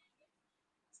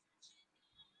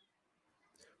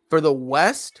the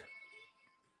West,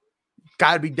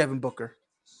 gotta be Devin Booker.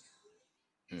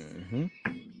 Mm-hmm.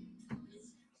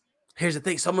 Here's the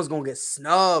thing: someone's gonna get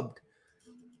snubbed.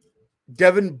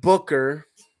 Devin Booker.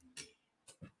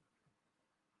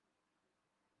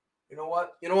 You know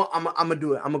what? I'm gonna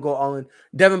do it. I'm gonna go all in.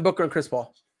 Devin Booker and Chris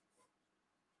Paul.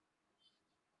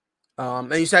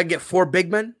 And you said I get 4 big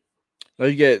men. No,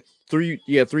 you get 3.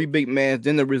 Yeah, 3 big men.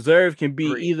 Then the reserve can be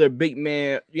either big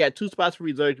man. You got 2 spots for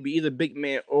reserve. It can be either big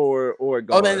man or guard.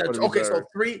 Oh, then okay. So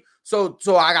 3. So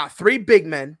I got 3 big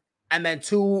men, and then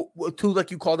two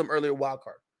like you called them earlier, wild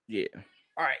card. Yeah.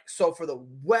 All right. So for the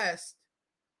West,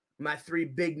 my 3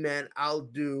 big men, I'll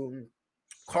do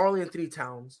Karl Anthony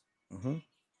Towns. Mm-hmm.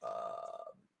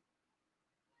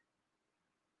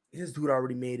 His dude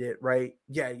already made it, right?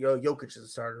 Yeah, Jokic is a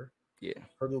starter. Yeah.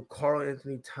 I'll do Karl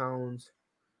Anthony Towns.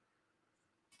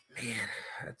 Man,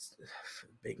 that's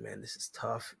big man. This is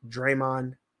tough.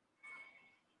 Draymond.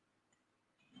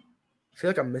 I feel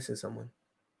like I'm missing someone.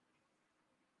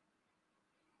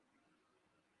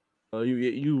 Oh,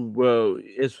 well,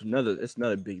 it's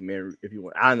another big man if you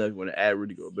want. I don't know if you want to add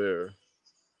Rudy Gobert.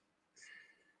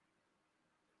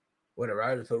 Whatever,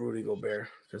 I just put Rudy Gobert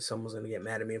because someone's gonna get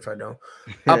mad at me if I don't.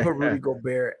 I'll put Rudy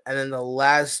Gobert, and then the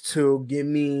last 2, give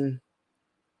me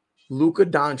Luka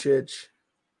Doncic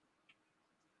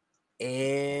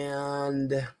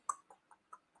and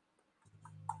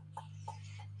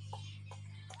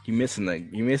you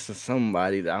missing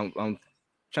somebody that I'm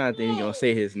trying to think you're gonna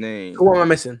say his name. Who am I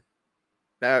missing?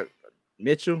 That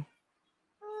Mitchell.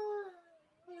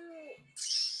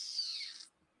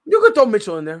 You could throw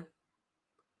Mitchell in there.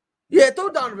 Yeah, throw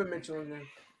Donovan Mitchell in there.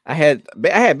 I had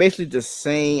basically the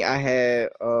same. I had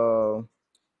the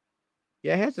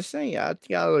same. I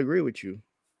think I'll agree with you.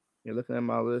 You're looking at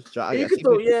my list. You could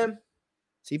throw,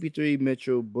 CP3,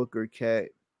 Mitchell, Booker,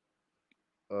 Cat,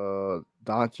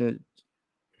 Doncic,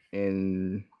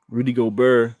 and Rudy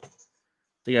Gobert. I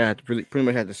think I had to pretty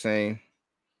much had the same.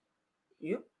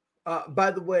 Yep.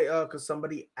 By the way, because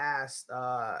somebody asked,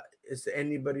 is there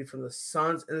anybody from the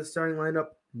Suns in the starting lineup?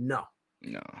 No.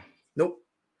 Nope.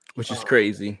 Which is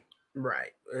crazy.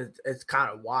 Right. It's kind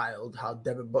of wild how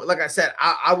Devin Booker. Like I said,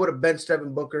 I would have benched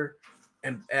Devin Booker,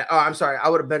 and I'm sorry, I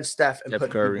would have benched Steph and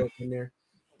put Curry in there.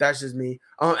 That's just me.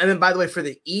 And then by the way, for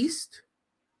the East,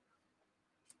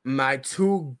 my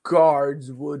 2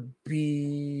 guards would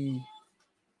be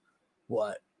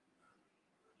what?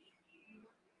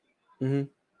 Let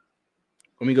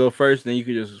me go first, then you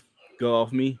could just go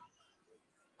off me.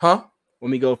 Huh?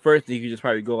 When we go first, then you could just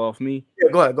probably go off me. Yeah,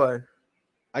 go ahead.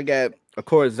 I got, of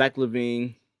course, Zach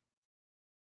LaVine.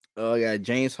 I got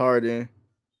James Harden.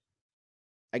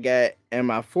 I got, and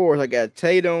my 4s, I got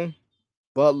Tatum,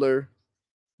 Butler,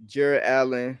 Jared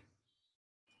Allen.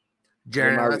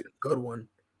 That's a good one.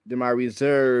 Then my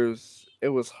reserves, it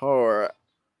was hard.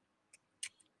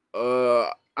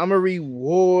 I'm a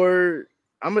reward.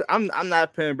 I'm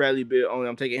not putting Bradley Beal on.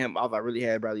 I'm taking him off. I really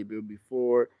had Bradley Beal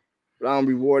before, but I'm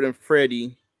rewarding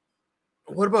Freddie.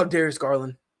 What about Darius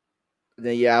Garland?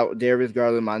 Then Darius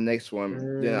Garland, my next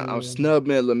one. Then I'm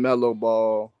snubbing LaMelo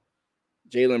Ball,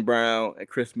 Jaylen Brown, and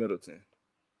Chris Middleton.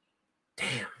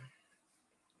 Damn.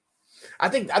 I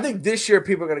think this year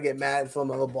people are gonna get mad if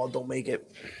LaMelo Ball don't make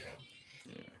it.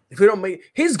 Yeah. If he don't make it,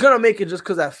 he's gonna make it just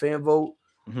because that fan vote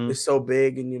is so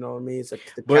big, and you know what I mean. It's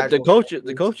like the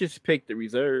coaches pick the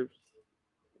reserves.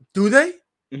 Do they?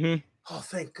 Mm-hmm. Oh,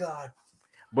 thank God.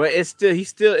 But it's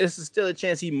still a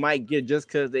chance he might get just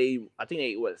because I think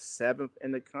they 7th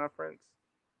in the conference.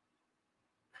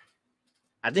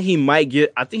 I think he might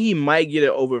get it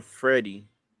over Freddie.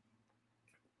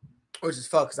 Which is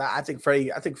fuck, because I think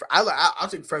Freddie. I'll take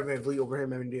Fred VanVleet over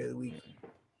him every day of the week.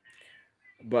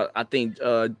 But I think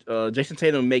Jason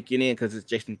Tatum make it in because it's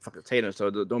Jason fucking Tatum, so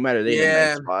it don't matter. They in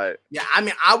that spot. Yeah, I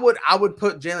mean, I would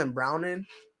put Jaylen Brown in,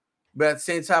 but at the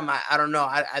same time, I don't know.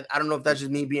 I don't know if that's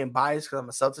just me being biased because I'm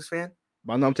a Celtics fan.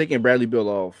 But no, I'm taking Bradley Beal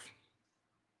off.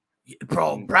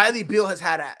 Bro, Bradley Beal has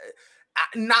had I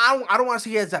don't want to say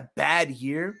he has a bad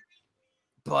year,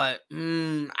 but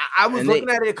I was looking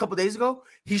at it a couple days ago.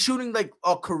 He's shooting like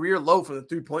a career low from the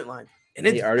 3-point line, and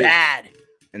it's bad.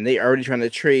 And they already trying to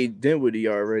trade Dinwiddie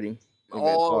already.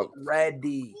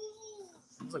 Already.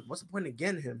 I was like, what's the point of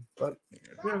getting him? But,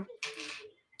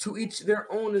 to each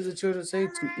their own, as the children say,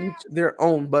 to each their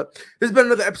own. But this has been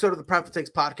another episode of the Prideful Takes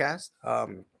podcast.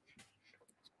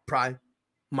 Pride,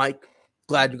 Mike,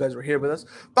 glad you guys were here with us.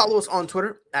 Follow us on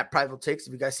Twitter at Prideful Takes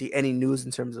if you guys see any news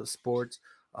in terms of sports.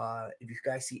 If you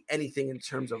guys see anything in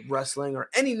terms of wrestling or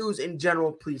any news in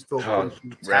general, please feel free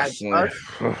to tag us.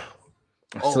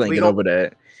 I still ain't get over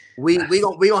that. We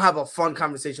gonna have a fun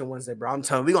conversation Wednesday, bro. I'm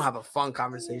telling you, we gonna have a fun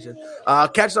conversation.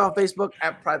 Catch us on Facebook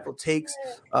at Prideful Takes.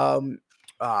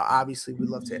 Obviously, we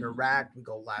love to interact. We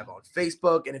go live on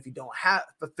Facebook, and if you don't have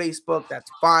the Facebook,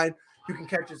 that's fine. You can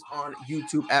catch us on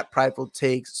YouTube at Prideful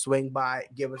Takes. Swing by,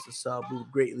 give us a sub. We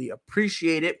would greatly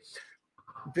appreciate it.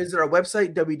 Visit our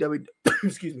website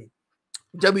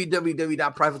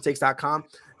www.pridefultakes.com.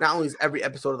 Not only is every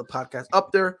episode of the podcast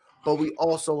up there, but we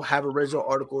also have original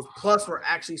articles. Plus, we're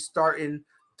actually starting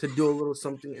to do a little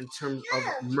something in terms of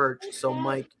merch. So,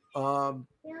 Mike, we're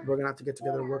gonna have to get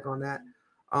together and work on that.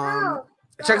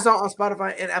 Check us out on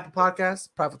Spotify and Apple Podcasts,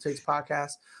 Prideful Takes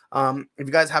Podcast. If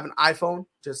you guys have an iPhone,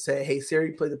 just say, "Hey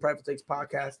Siri, play the Prideful Takes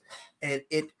Podcast," and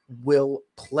it will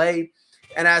play.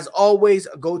 And as always,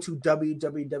 go to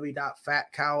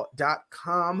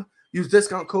www.fatcow.com. Use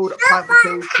discount code Prideful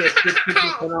Takes to get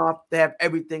 50% off. They have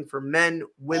everything for men,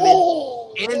 women,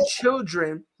 and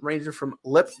children, ranging from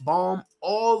lip balm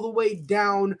all the way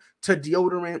down to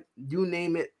deodorant. You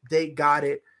name it, they got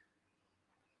it.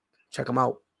 Check them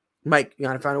out. Mike, you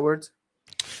got any final words?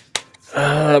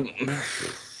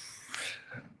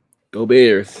 Go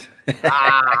Bears.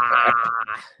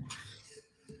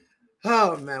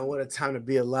 Oh, man, what a time to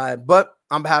be alive. But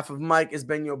on behalf of Mike, it's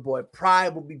been your boy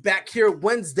Pride. We'll be back here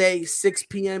Wednesday, 6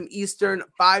 p.m. Eastern,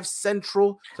 5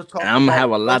 Central. To talk I'm going to have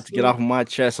a lot to get off of my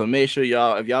chest, so make sure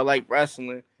y'all, if y'all like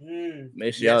wrestling,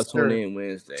 make sure y'all tune in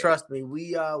Wednesday. Trust me,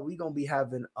 we going to be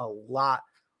having a lot.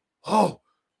 Oh,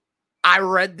 I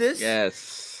read this.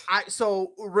 Yes.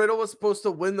 So Riddle was supposed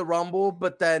to win the Rumble,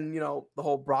 but then, the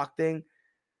whole Brock thing.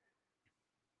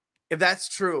 If that's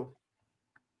true,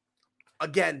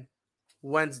 again,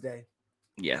 Wednesday.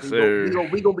 Yes, sir.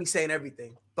 We gonna be saying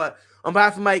everything. But on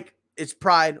behalf of Mike, it's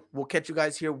Pride. We'll catch you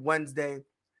guys here Wednesday,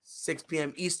 6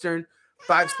 p.m. Eastern,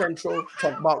 5 Central.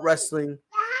 Talk about wrestling.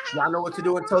 Y'all know what to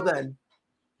do until then.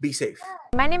 Be safe.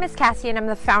 My name is Cassie, and I'm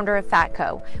the founder of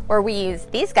Fatco, where we use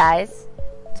these guys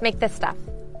to make this stuff.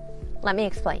 Let me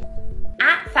explain.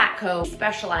 At Fatco, we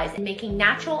specialize in making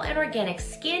natural and organic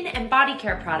skin and body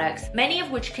care products, many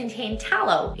of which contain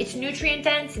tallow. It's nutrient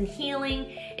dense and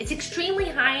healing. It's extremely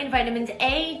high in vitamins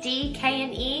A, D, K,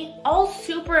 and E, all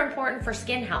super important for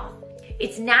skin health.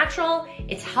 It's natural,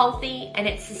 it's healthy, and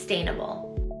it's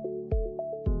sustainable.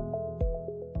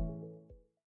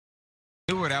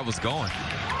 Knew where that was going.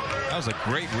 That was a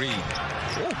great read.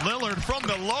 Oh, Lillard from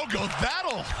the logo.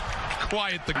 That'll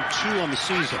quiet the 2 on the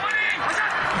season.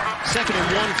 2nd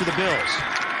and 1 for the Bills.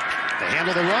 They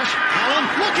handle the rush. Allen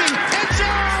looking. End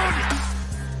zone.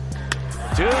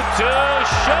 To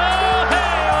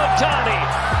Shohei Ohtani.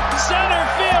 Center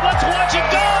field. Let's watch it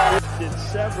go. Did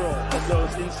several of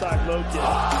those inside low kicks.